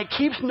angered, and it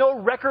keeps no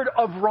record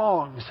of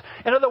wrongs.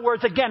 In other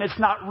words, again, it's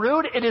not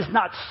rude, it is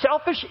not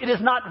selfish, it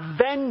is not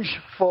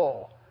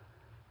vengeful.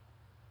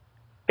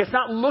 It's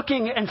not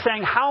looking and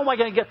saying, how am I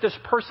going to get this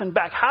person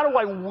back? How do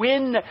I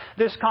win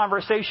this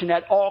conversation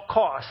at all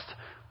cost?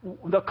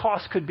 The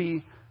cost could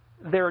be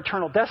their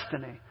eternal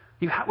destiny.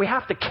 We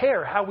have to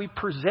care how we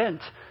present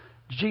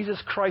Jesus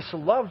Christ's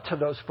love to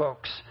those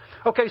folks.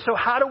 Okay, so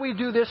how do we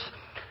do this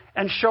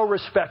and show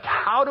respect?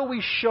 How do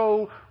we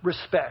show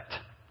respect?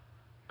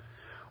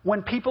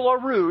 When people are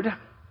rude,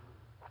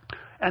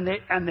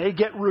 and they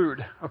get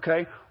rude,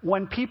 okay?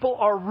 When people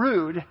are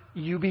rude,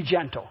 you be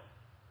gentle.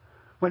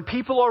 When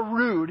people are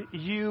rude,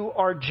 you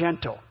are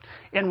gentle.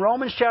 In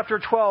Romans chapter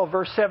 12,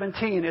 verse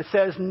 17, it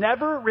says,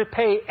 never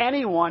repay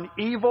anyone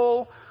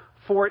evil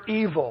for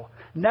evil.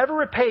 Never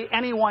repay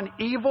anyone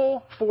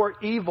evil for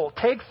evil.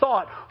 Take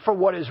thought for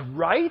what is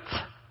right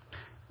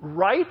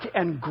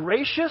and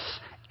gracious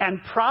and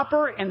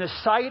proper in the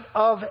sight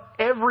of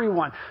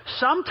everyone.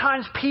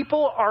 Sometimes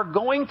people are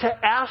going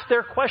to ask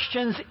their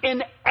questions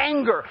in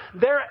anger.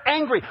 They're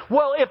angry.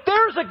 Well, if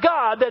there's a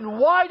God, then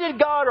why did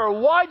God,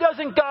 or why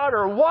doesn't God,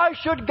 or why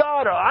should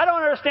God, or I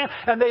don't understand.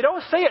 And they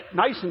don't say it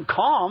nice and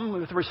calm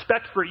with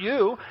respect for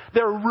you.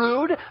 They're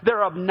rude.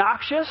 They're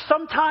obnoxious.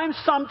 Sometimes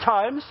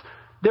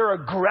they're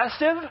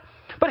aggressive.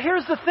 But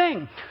here's the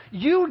thing.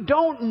 You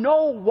don't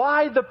know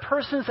why the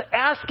person's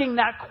asking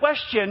that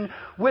question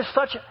with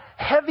such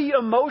heavy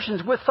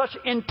emotions, with such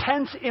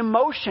intense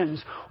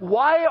emotions.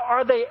 Why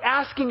are they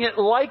asking it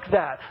like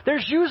that?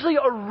 There's usually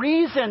a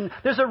reason.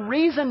 There's a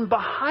reason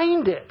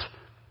behind it.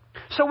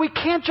 So we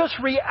can't just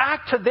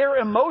react to their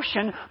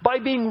emotion by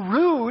being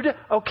rude,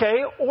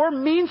 okay, or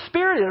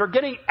mean-spirited or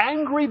getting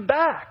angry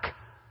back.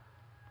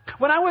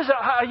 When I was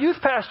a youth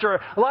pastor,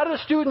 a lot of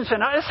the students,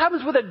 and this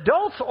happens with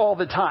adults all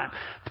the time,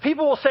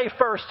 people will say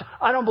first,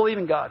 I don't believe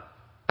in God.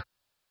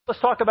 Let's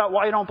talk about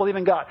why you don't believe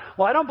in God.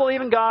 Well, I don't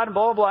believe in God, and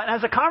blah, blah, blah. And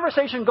as the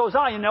conversation goes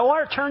on, you know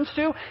where it turns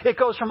to? It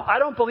goes from I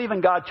don't believe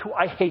in God to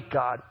I hate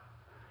God.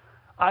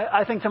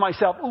 I think to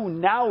myself, ooh,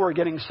 now we're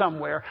getting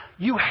somewhere.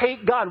 You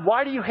hate God.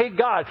 Why do you hate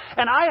God?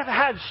 And I have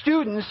had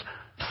students,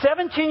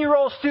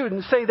 17-year-old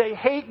students, say they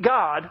hate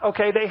God.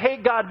 Okay, they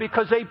hate God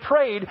because they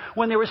prayed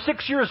when they were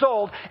 6 years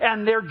old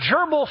and their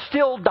gerbil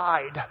still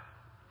died.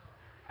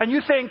 And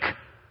you think,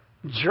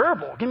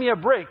 gerbil, give me a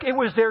break. It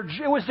was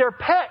their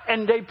pet,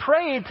 and they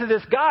prayed to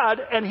this God,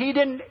 and he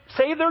didn't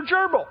save their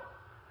gerbil.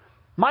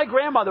 My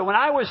grandmother, when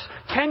I was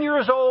 10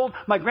 years old,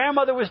 my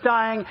grandmother was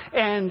dying,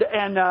 and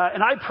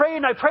I prayed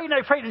and I prayed and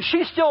I prayed, and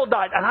she still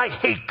died, and I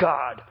hate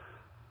God.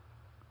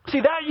 See,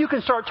 that you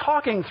can start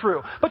talking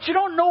through. But you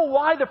don't know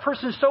why the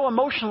person's so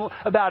emotional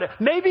about it.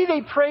 Maybe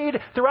they prayed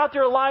throughout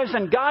their lives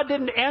and God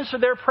didn't answer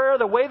their prayer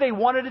the way they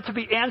wanted it to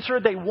be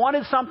answered. They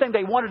wanted something.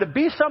 They wanted to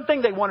be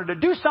something. They wanted to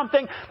do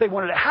something. They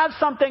wanted to have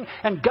something.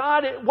 And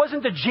God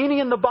wasn't the genie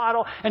in the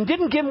bottle and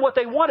didn't give them what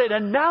they wanted.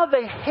 And now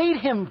they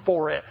hate him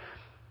for it.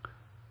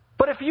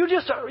 But if you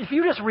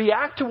just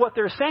react to what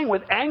they're saying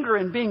with anger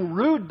and being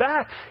rude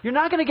back, you're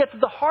not going to get to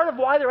the heart of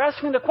why they're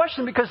asking the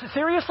question. Because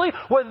seriously,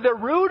 whether they're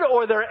rude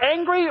or they're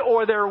angry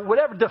or they're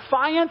whatever,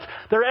 defiant,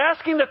 they're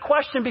asking the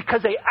question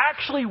because they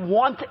actually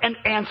want an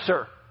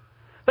answer.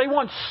 They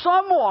want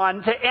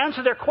someone to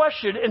answer their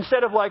question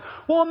instead of like,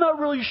 well, I'm not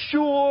really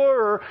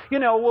sure, or,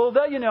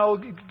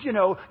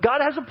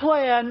 God has a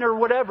plan or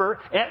whatever.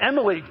 And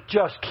Emily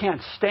just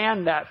can't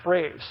stand that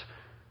phrase.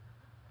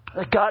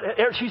 God,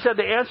 she said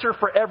the answer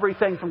for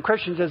everything from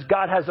Christians is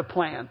God has a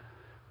plan.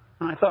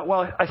 And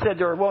I said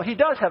to her, well, he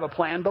does have a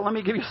plan, but let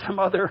me give you some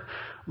other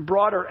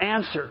broader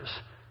answers.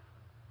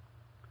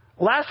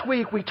 Last couple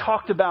weeks, we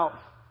talked about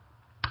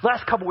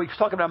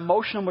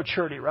emotional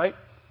maturity, right?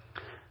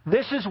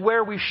 This is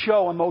where we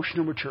show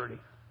emotional maturity.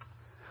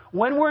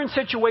 When we're in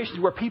situations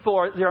where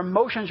their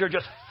emotions are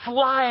just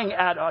flying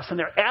at us and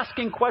they're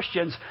asking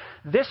questions,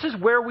 this is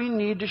where we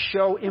need to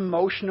show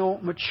emotional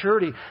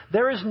maturity.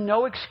 There is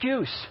no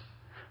excuse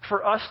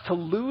for us to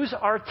lose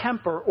our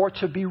temper or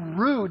to be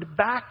rude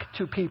back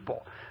to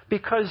people.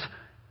 Because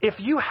if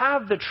you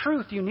have the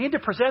truth, you need to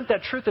present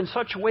that truth in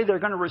such a way they're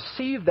going to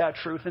receive that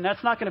truth. And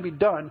that's not going to be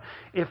done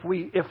if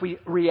we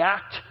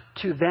react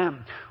to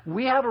them.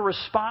 We have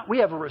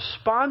a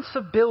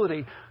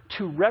responsibility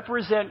to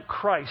represent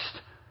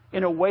Christ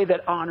in a way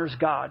that honors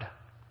God.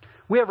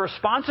 We have a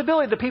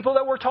responsibility, the people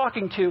that we're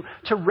talking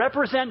to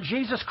represent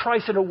Jesus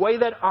Christ in a way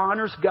that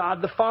honors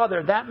God the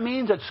Father. That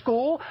means at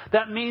school.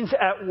 That means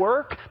at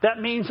work.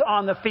 That means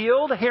on the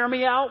field. Hear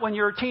me out when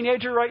you're a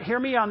teenager, right? Hear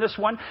me on this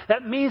one.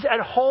 That means at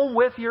home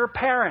with your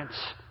parents.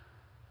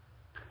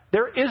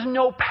 There is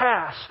no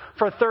pass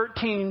for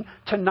 13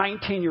 to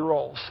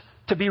 19-year-olds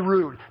to be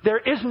rude. There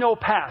is no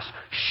pass.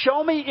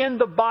 Show me in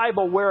the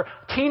Bible where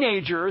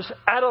teenagers,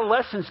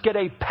 adolescents get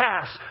a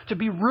pass to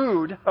be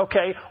rude,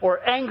 okay, or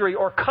angry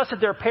or cuss at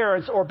their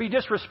parents or be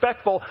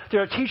disrespectful to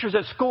their teachers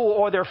at school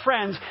or their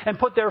friends and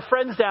put their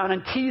friends down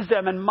and tease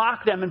them and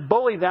mock them and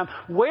bully them.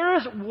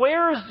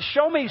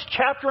 Show me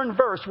chapter and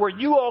verse where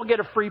you all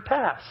get a free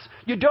pass.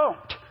 You don't.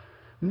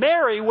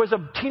 Mary was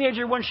a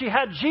teenager when she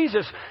had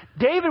Jesus.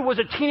 David was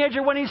a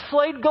teenager when he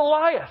slayed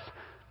Goliath.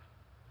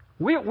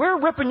 We're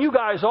ripping you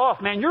guys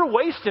off, man. You're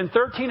wasting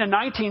 13 and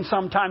 19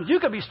 sometimes. You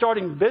could be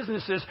starting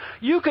businesses.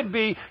 You could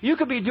be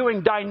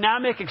doing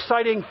dynamic,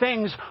 exciting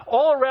things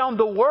all around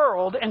the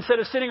world instead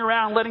of sitting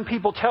around letting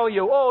people tell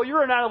you, oh,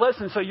 you're an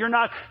adolescent, so you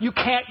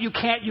can't.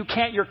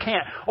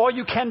 All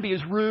you can be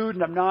is rude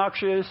and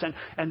obnoxious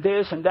and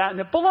this and that. And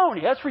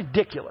baloney. That's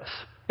ridiculous.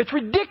 It's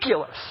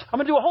ridiculous. I'm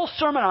going to do a whole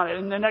sermon on it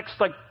in the next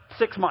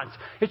 6 months.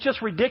 It's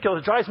just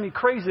ridiculous. It drives me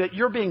crazy that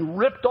you're being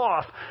ripped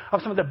off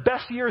of some of the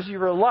best years of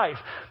your life.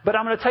 But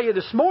I'm going to tell you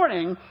this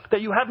morning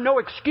that you have no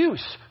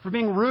excuse for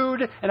being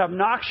rude and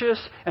obnoxious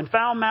and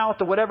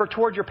foul-mouthed or whatever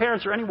toward your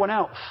parents or anyone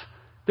else.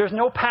 There's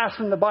no pass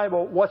in the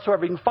Bible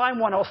whatsoever. You can find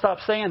one, I'll stop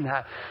saying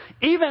that.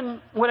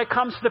 Even when it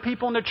comes to the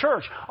people in the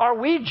church, are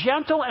we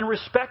gentle and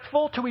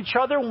respectful to each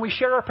other when we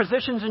share our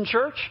positions in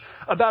church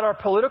about our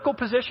political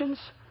positions,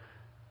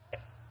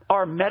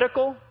 our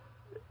medical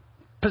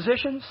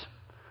positions,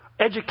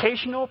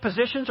 educational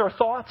positions or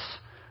thoughts,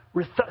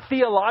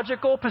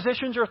 theological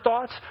positions or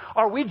thoughts?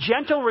 Are we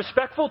gentle and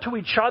respectful to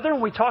each other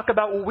when we talk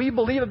about what we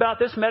believe about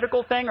this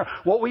medical thing or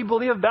what we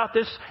believe about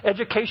this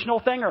educational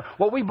thing or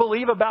what we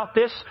believe about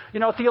this,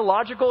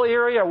 theological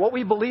area or what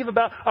we believe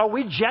about? Are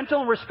we gentle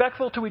and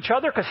respectful to each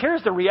other? Because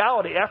here's the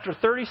reality. After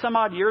 30 some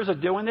odd years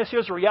of doing this,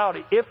 here's the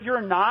reality. If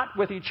you're not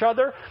with each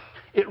other,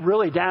 it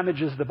really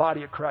damages the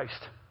body of Christ.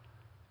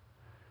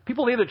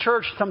 People leave the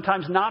church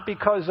sometimes not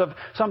because of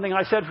something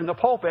I said from the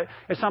pulpit.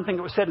 It's something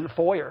that was said in the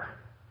foyer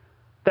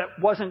that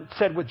wasn't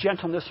said with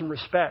gentleness and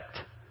respect.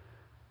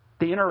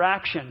 The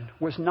interaction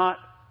was not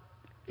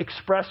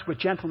expressed with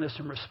gentleness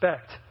and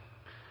respect.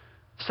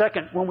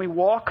 Second, when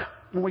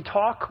we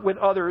talk with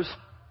others,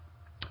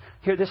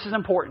 here, this is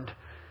important.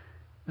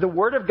 The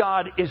Word of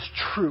God is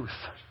truth,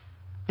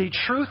 the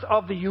truth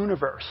of the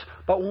universe.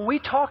 But when we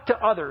talk to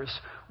others,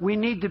 we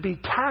need to be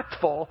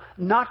tactful,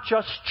 not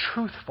just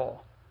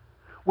truthful.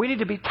 We need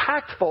to be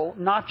tactful,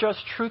 not just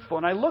truthful.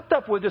 And I looked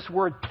up what this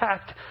word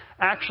tact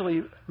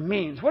actually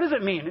means. What does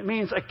it mean? It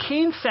means a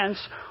keen sense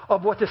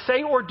of what to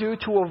say or do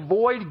to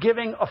avoid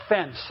giving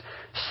offense.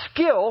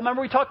 Skill,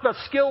 remember we talked about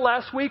skill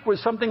last week,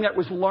 was something that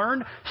was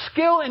learned.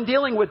 Skill in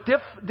dealing with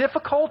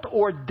difficult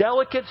or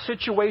delicate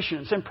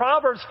situations. In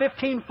Proverbs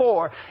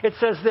 15:4, it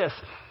says this: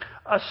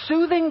 a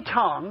soothing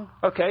tongue,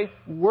 okay,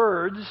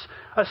 words,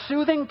 a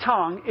soothing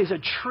tongue is a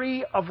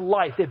tree of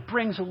life. It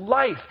brings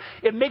life.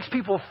 It makes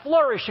people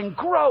flourish and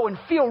grow and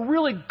feel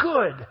really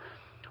good.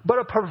 But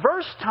a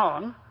perverse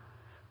tongue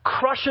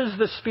crushes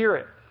the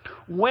spirit.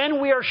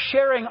 When we are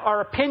sharing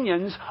our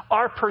opinions,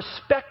 our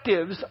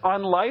perspectives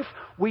on life,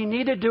 we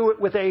need to do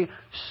it with a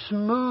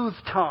smooth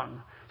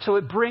tongue. So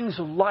it brings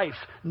life,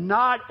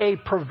 not a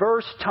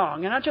perverse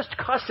tongue. And not just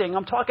cussing.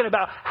 I'm talking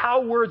about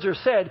how words are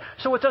said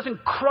so it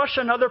doesn't crush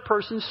another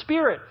person's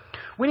spirit.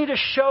 We need to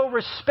show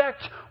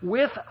respect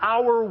with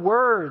our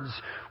words.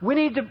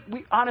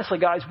 Honestly,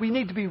 guys, we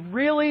need to be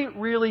really,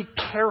 really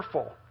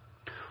careful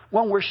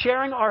when we're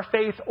sharing our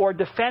faith or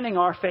defending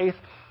our faith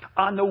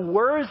on the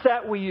words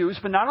that we use.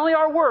 But not only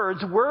our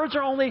words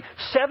are only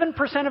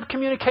 7% of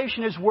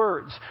communication is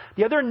words.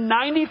 The other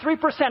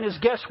 93% is,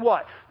 guess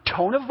what?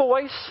 Tone of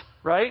voice,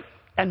 right?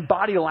 And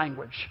body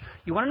language.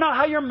 You want to know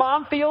how your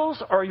mom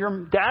feels or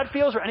your dad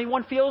feels or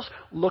anyone feels?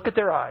 Look at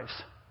their eyes.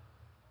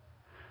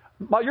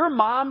 Your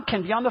mom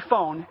can be on the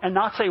phone and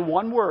not say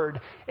one word,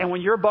 and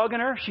when you're bugging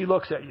her, she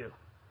looks at you.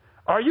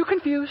 Are you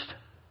confused?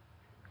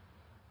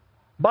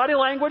 Body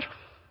language.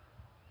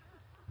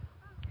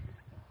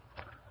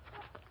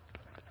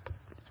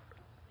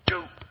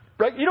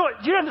 Right? You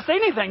don't have to say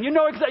anything. You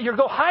know exactly. You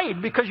go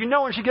hide because you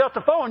know when she gets off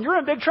the phone, you're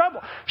in big trouble.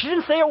 She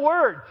didn't say a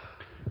word.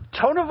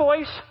 Tone of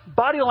voice,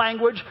 body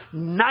language,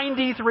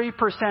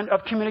 93%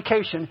 of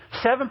communication.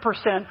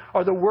 7%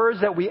 are the words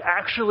that we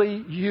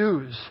actually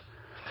use.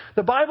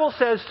 The Bible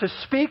says to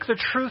speak the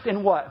truth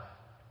in what?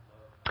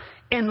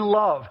 In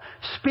love.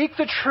 Speak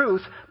the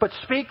truth, but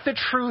speak the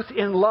truth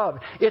in love.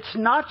 It's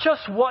not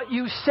just what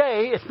you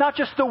say. It's not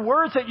just the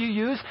words that you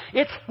use.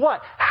 It's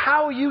what?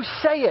 How you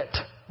say it,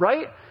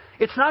 right?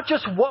 It's not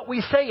just what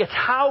we say, it's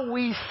how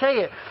we say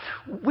it.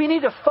 We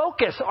need to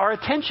focus our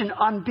attention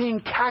on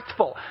being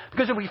tactful.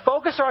 Because if we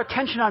focus our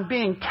attention on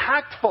being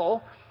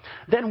tactful,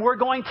 then we're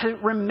going to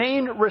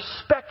remain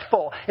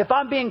respectful. If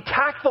I'm being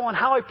tactful in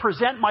how I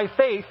present my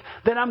faith,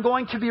 then I'm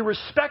going to be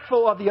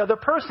respectful of the other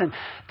person.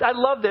 I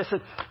love this.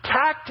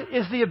 Tact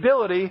is the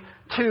ability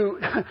to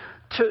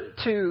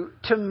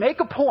make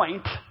a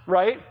point,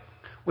 right,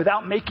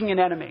 without making an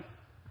enemy.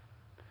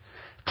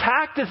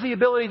 Tact is the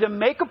ability to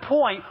make a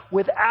point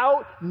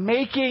without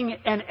making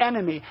an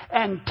enemy.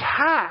 And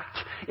tact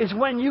is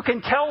when you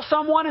can tell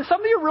someone, and some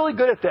of you are really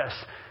good at this.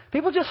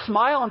 People just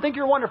smile and think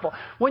you're wonderful.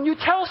 When you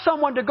tell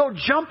someone to go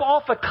jump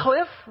off a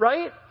cliff,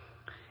 right,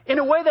 in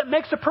a way that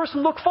makes the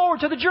person look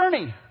forward to the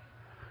journey,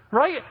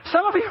 right?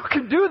 Some of you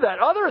can do that.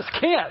 Others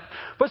can't.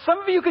 But some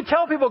of you can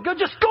tell people,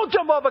 just go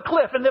jump off a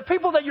cliff. And the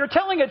people that you're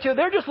telling it to,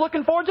 they're just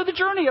looking forward to the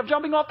journey of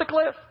jumping off the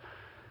cliff.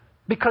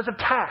 Because of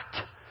tact.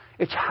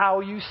 It's how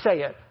you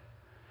say it.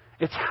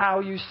 It's how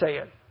you say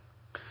it.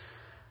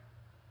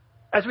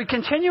 As we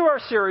continue our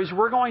series,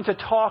 we're going to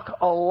talk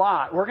a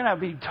lot. We're going to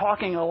be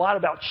talking a lot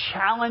about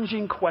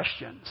challenging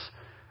questions.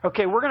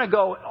 Okay, we're going to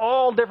go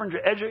all different,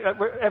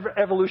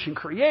 evolution,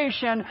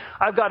 creation.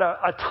 I've got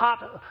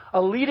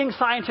a leading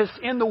scientist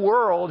in the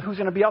world who's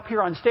going to be up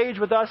here on stage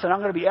with us, and I'm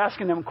going to be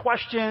asking them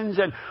questions,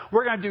 and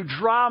we're going to do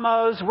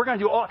dramas. We're going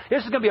to do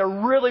this is going to be a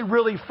really,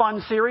 really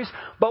fun series,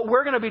 but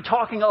we're going to be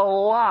talking a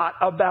lot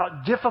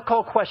about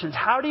difficult questions.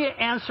 How do you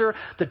answer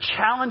the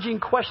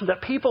challenging questions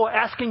that people are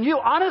asking you?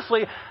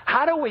 Honestly,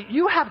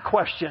 you have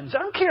questions. I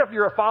don't care if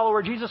you're a follower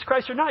of Jesus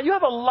Christ or not. You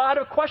have a lot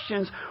of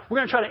questions. We're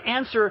going to try to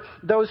answer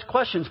those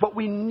questions. But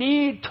we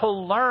need to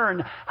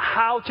learn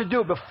how to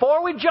do it.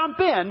 Before we jump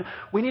in,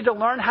 we need to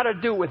learn how to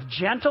do it with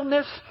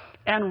gentleness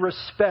and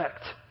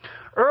respect.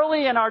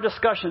 Early in our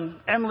discussion,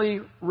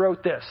 Emily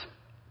wrote this: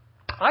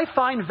 I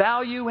find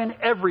value in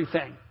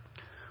everything,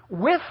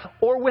 with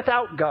or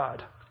without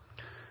God.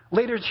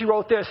 Later she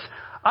wrote this: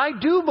 I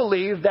do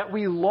believe that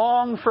we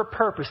long for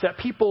purpose, that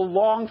people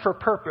long for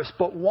purpose,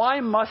 but why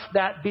must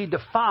that be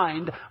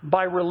defined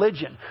by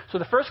religion? So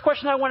the first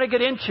question I want to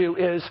get into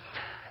is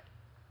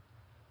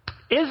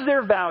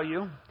there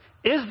value?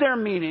 Is there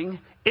meaning?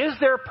 Is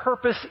there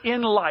purpose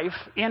in life,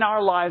 in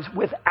our lives,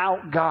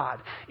 without God?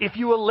 If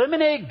you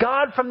eliminate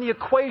God from the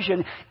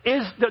equation,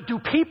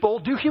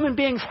 do human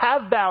beings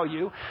have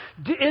value?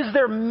 Is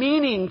there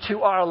meaning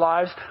to our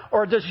lives?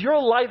 Or does your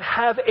life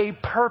have a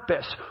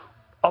purpose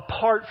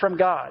apart from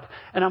God?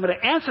 And I'm going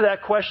to answer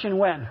that question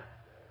when?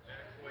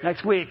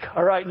 Next week.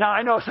 All right. Now,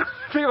 I know some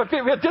people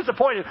are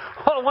disappointed.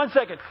 Hold on one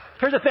second.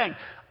 Here's the thing.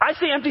 I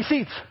see empty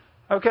seats.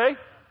 Okay?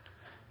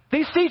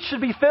 These seats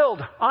should be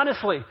filled,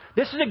 honestly.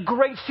 This is a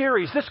great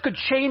series. This could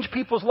change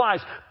people's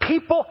lives.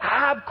 People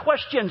have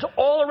questions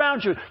all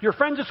around you. Your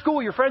friends at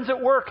school, your friends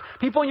at work,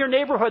 people in your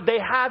neighborhood, they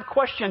have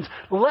questions.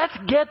 Let's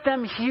get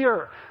them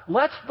here.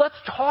 Let's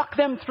talk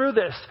them through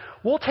this.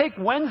 We'll take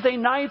Wednesday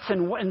nights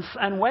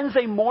and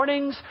Wednesday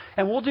mornings,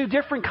 and we'll do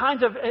different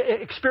kinds of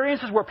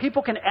experiences where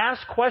people can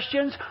ask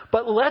questions,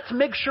 but let's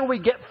make sure we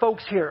get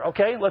folks here,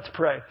 okay? Let's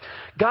pray.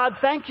 God,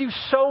 thank you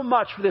so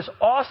much for this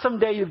awesome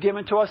day you've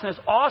given to us and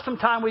this awesome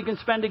time we can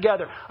spend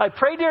together. I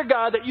pray, dear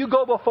God, that you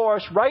go before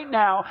us right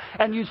now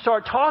and you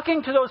start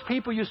talking to those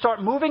people, you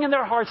start moving in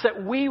their hearts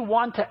that we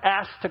want to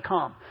ask to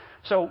come.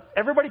 So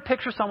everybody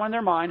picture someone in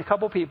their mind, a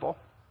couple people,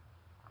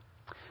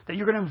 that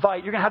you're going to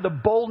invite. You're going to have the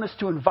boldness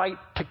to invite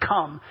to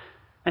come.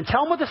 And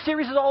tell them what the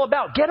series is all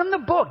about. Get them the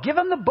book. Give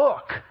them the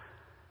book.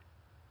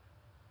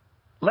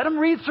 Let them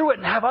read through it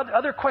and have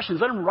other questions.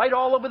 Let them write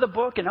all over the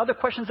book and other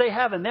questions they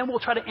have, and then we'll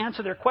try to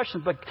answer their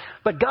questions.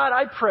 But God,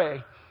 I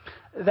pray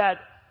that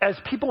as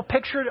people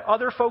pictured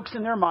other folks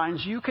in their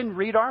minds, you can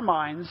read our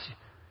minds.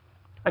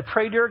 I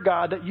pray, dear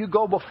God, that you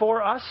go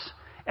before us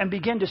and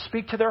begin to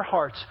speak to their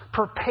hearts.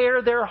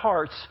 Prepare their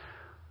hearts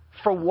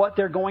for what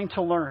they're going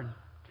to learn.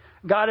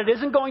 God, it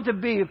isn't going to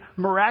be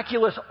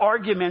miraculous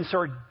arguments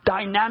or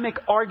dynamic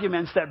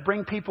arguments that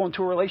bring people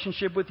into a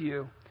relationship with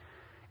you.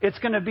 It's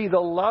going to be the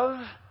love,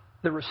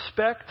 the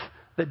respect,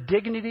 the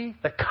dignity,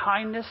 the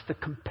kindness, the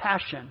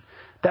compassion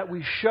that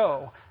we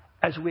show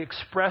as we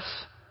express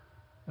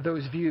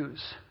those views,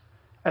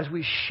 as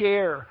we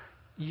share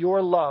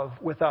your love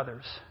with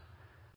others.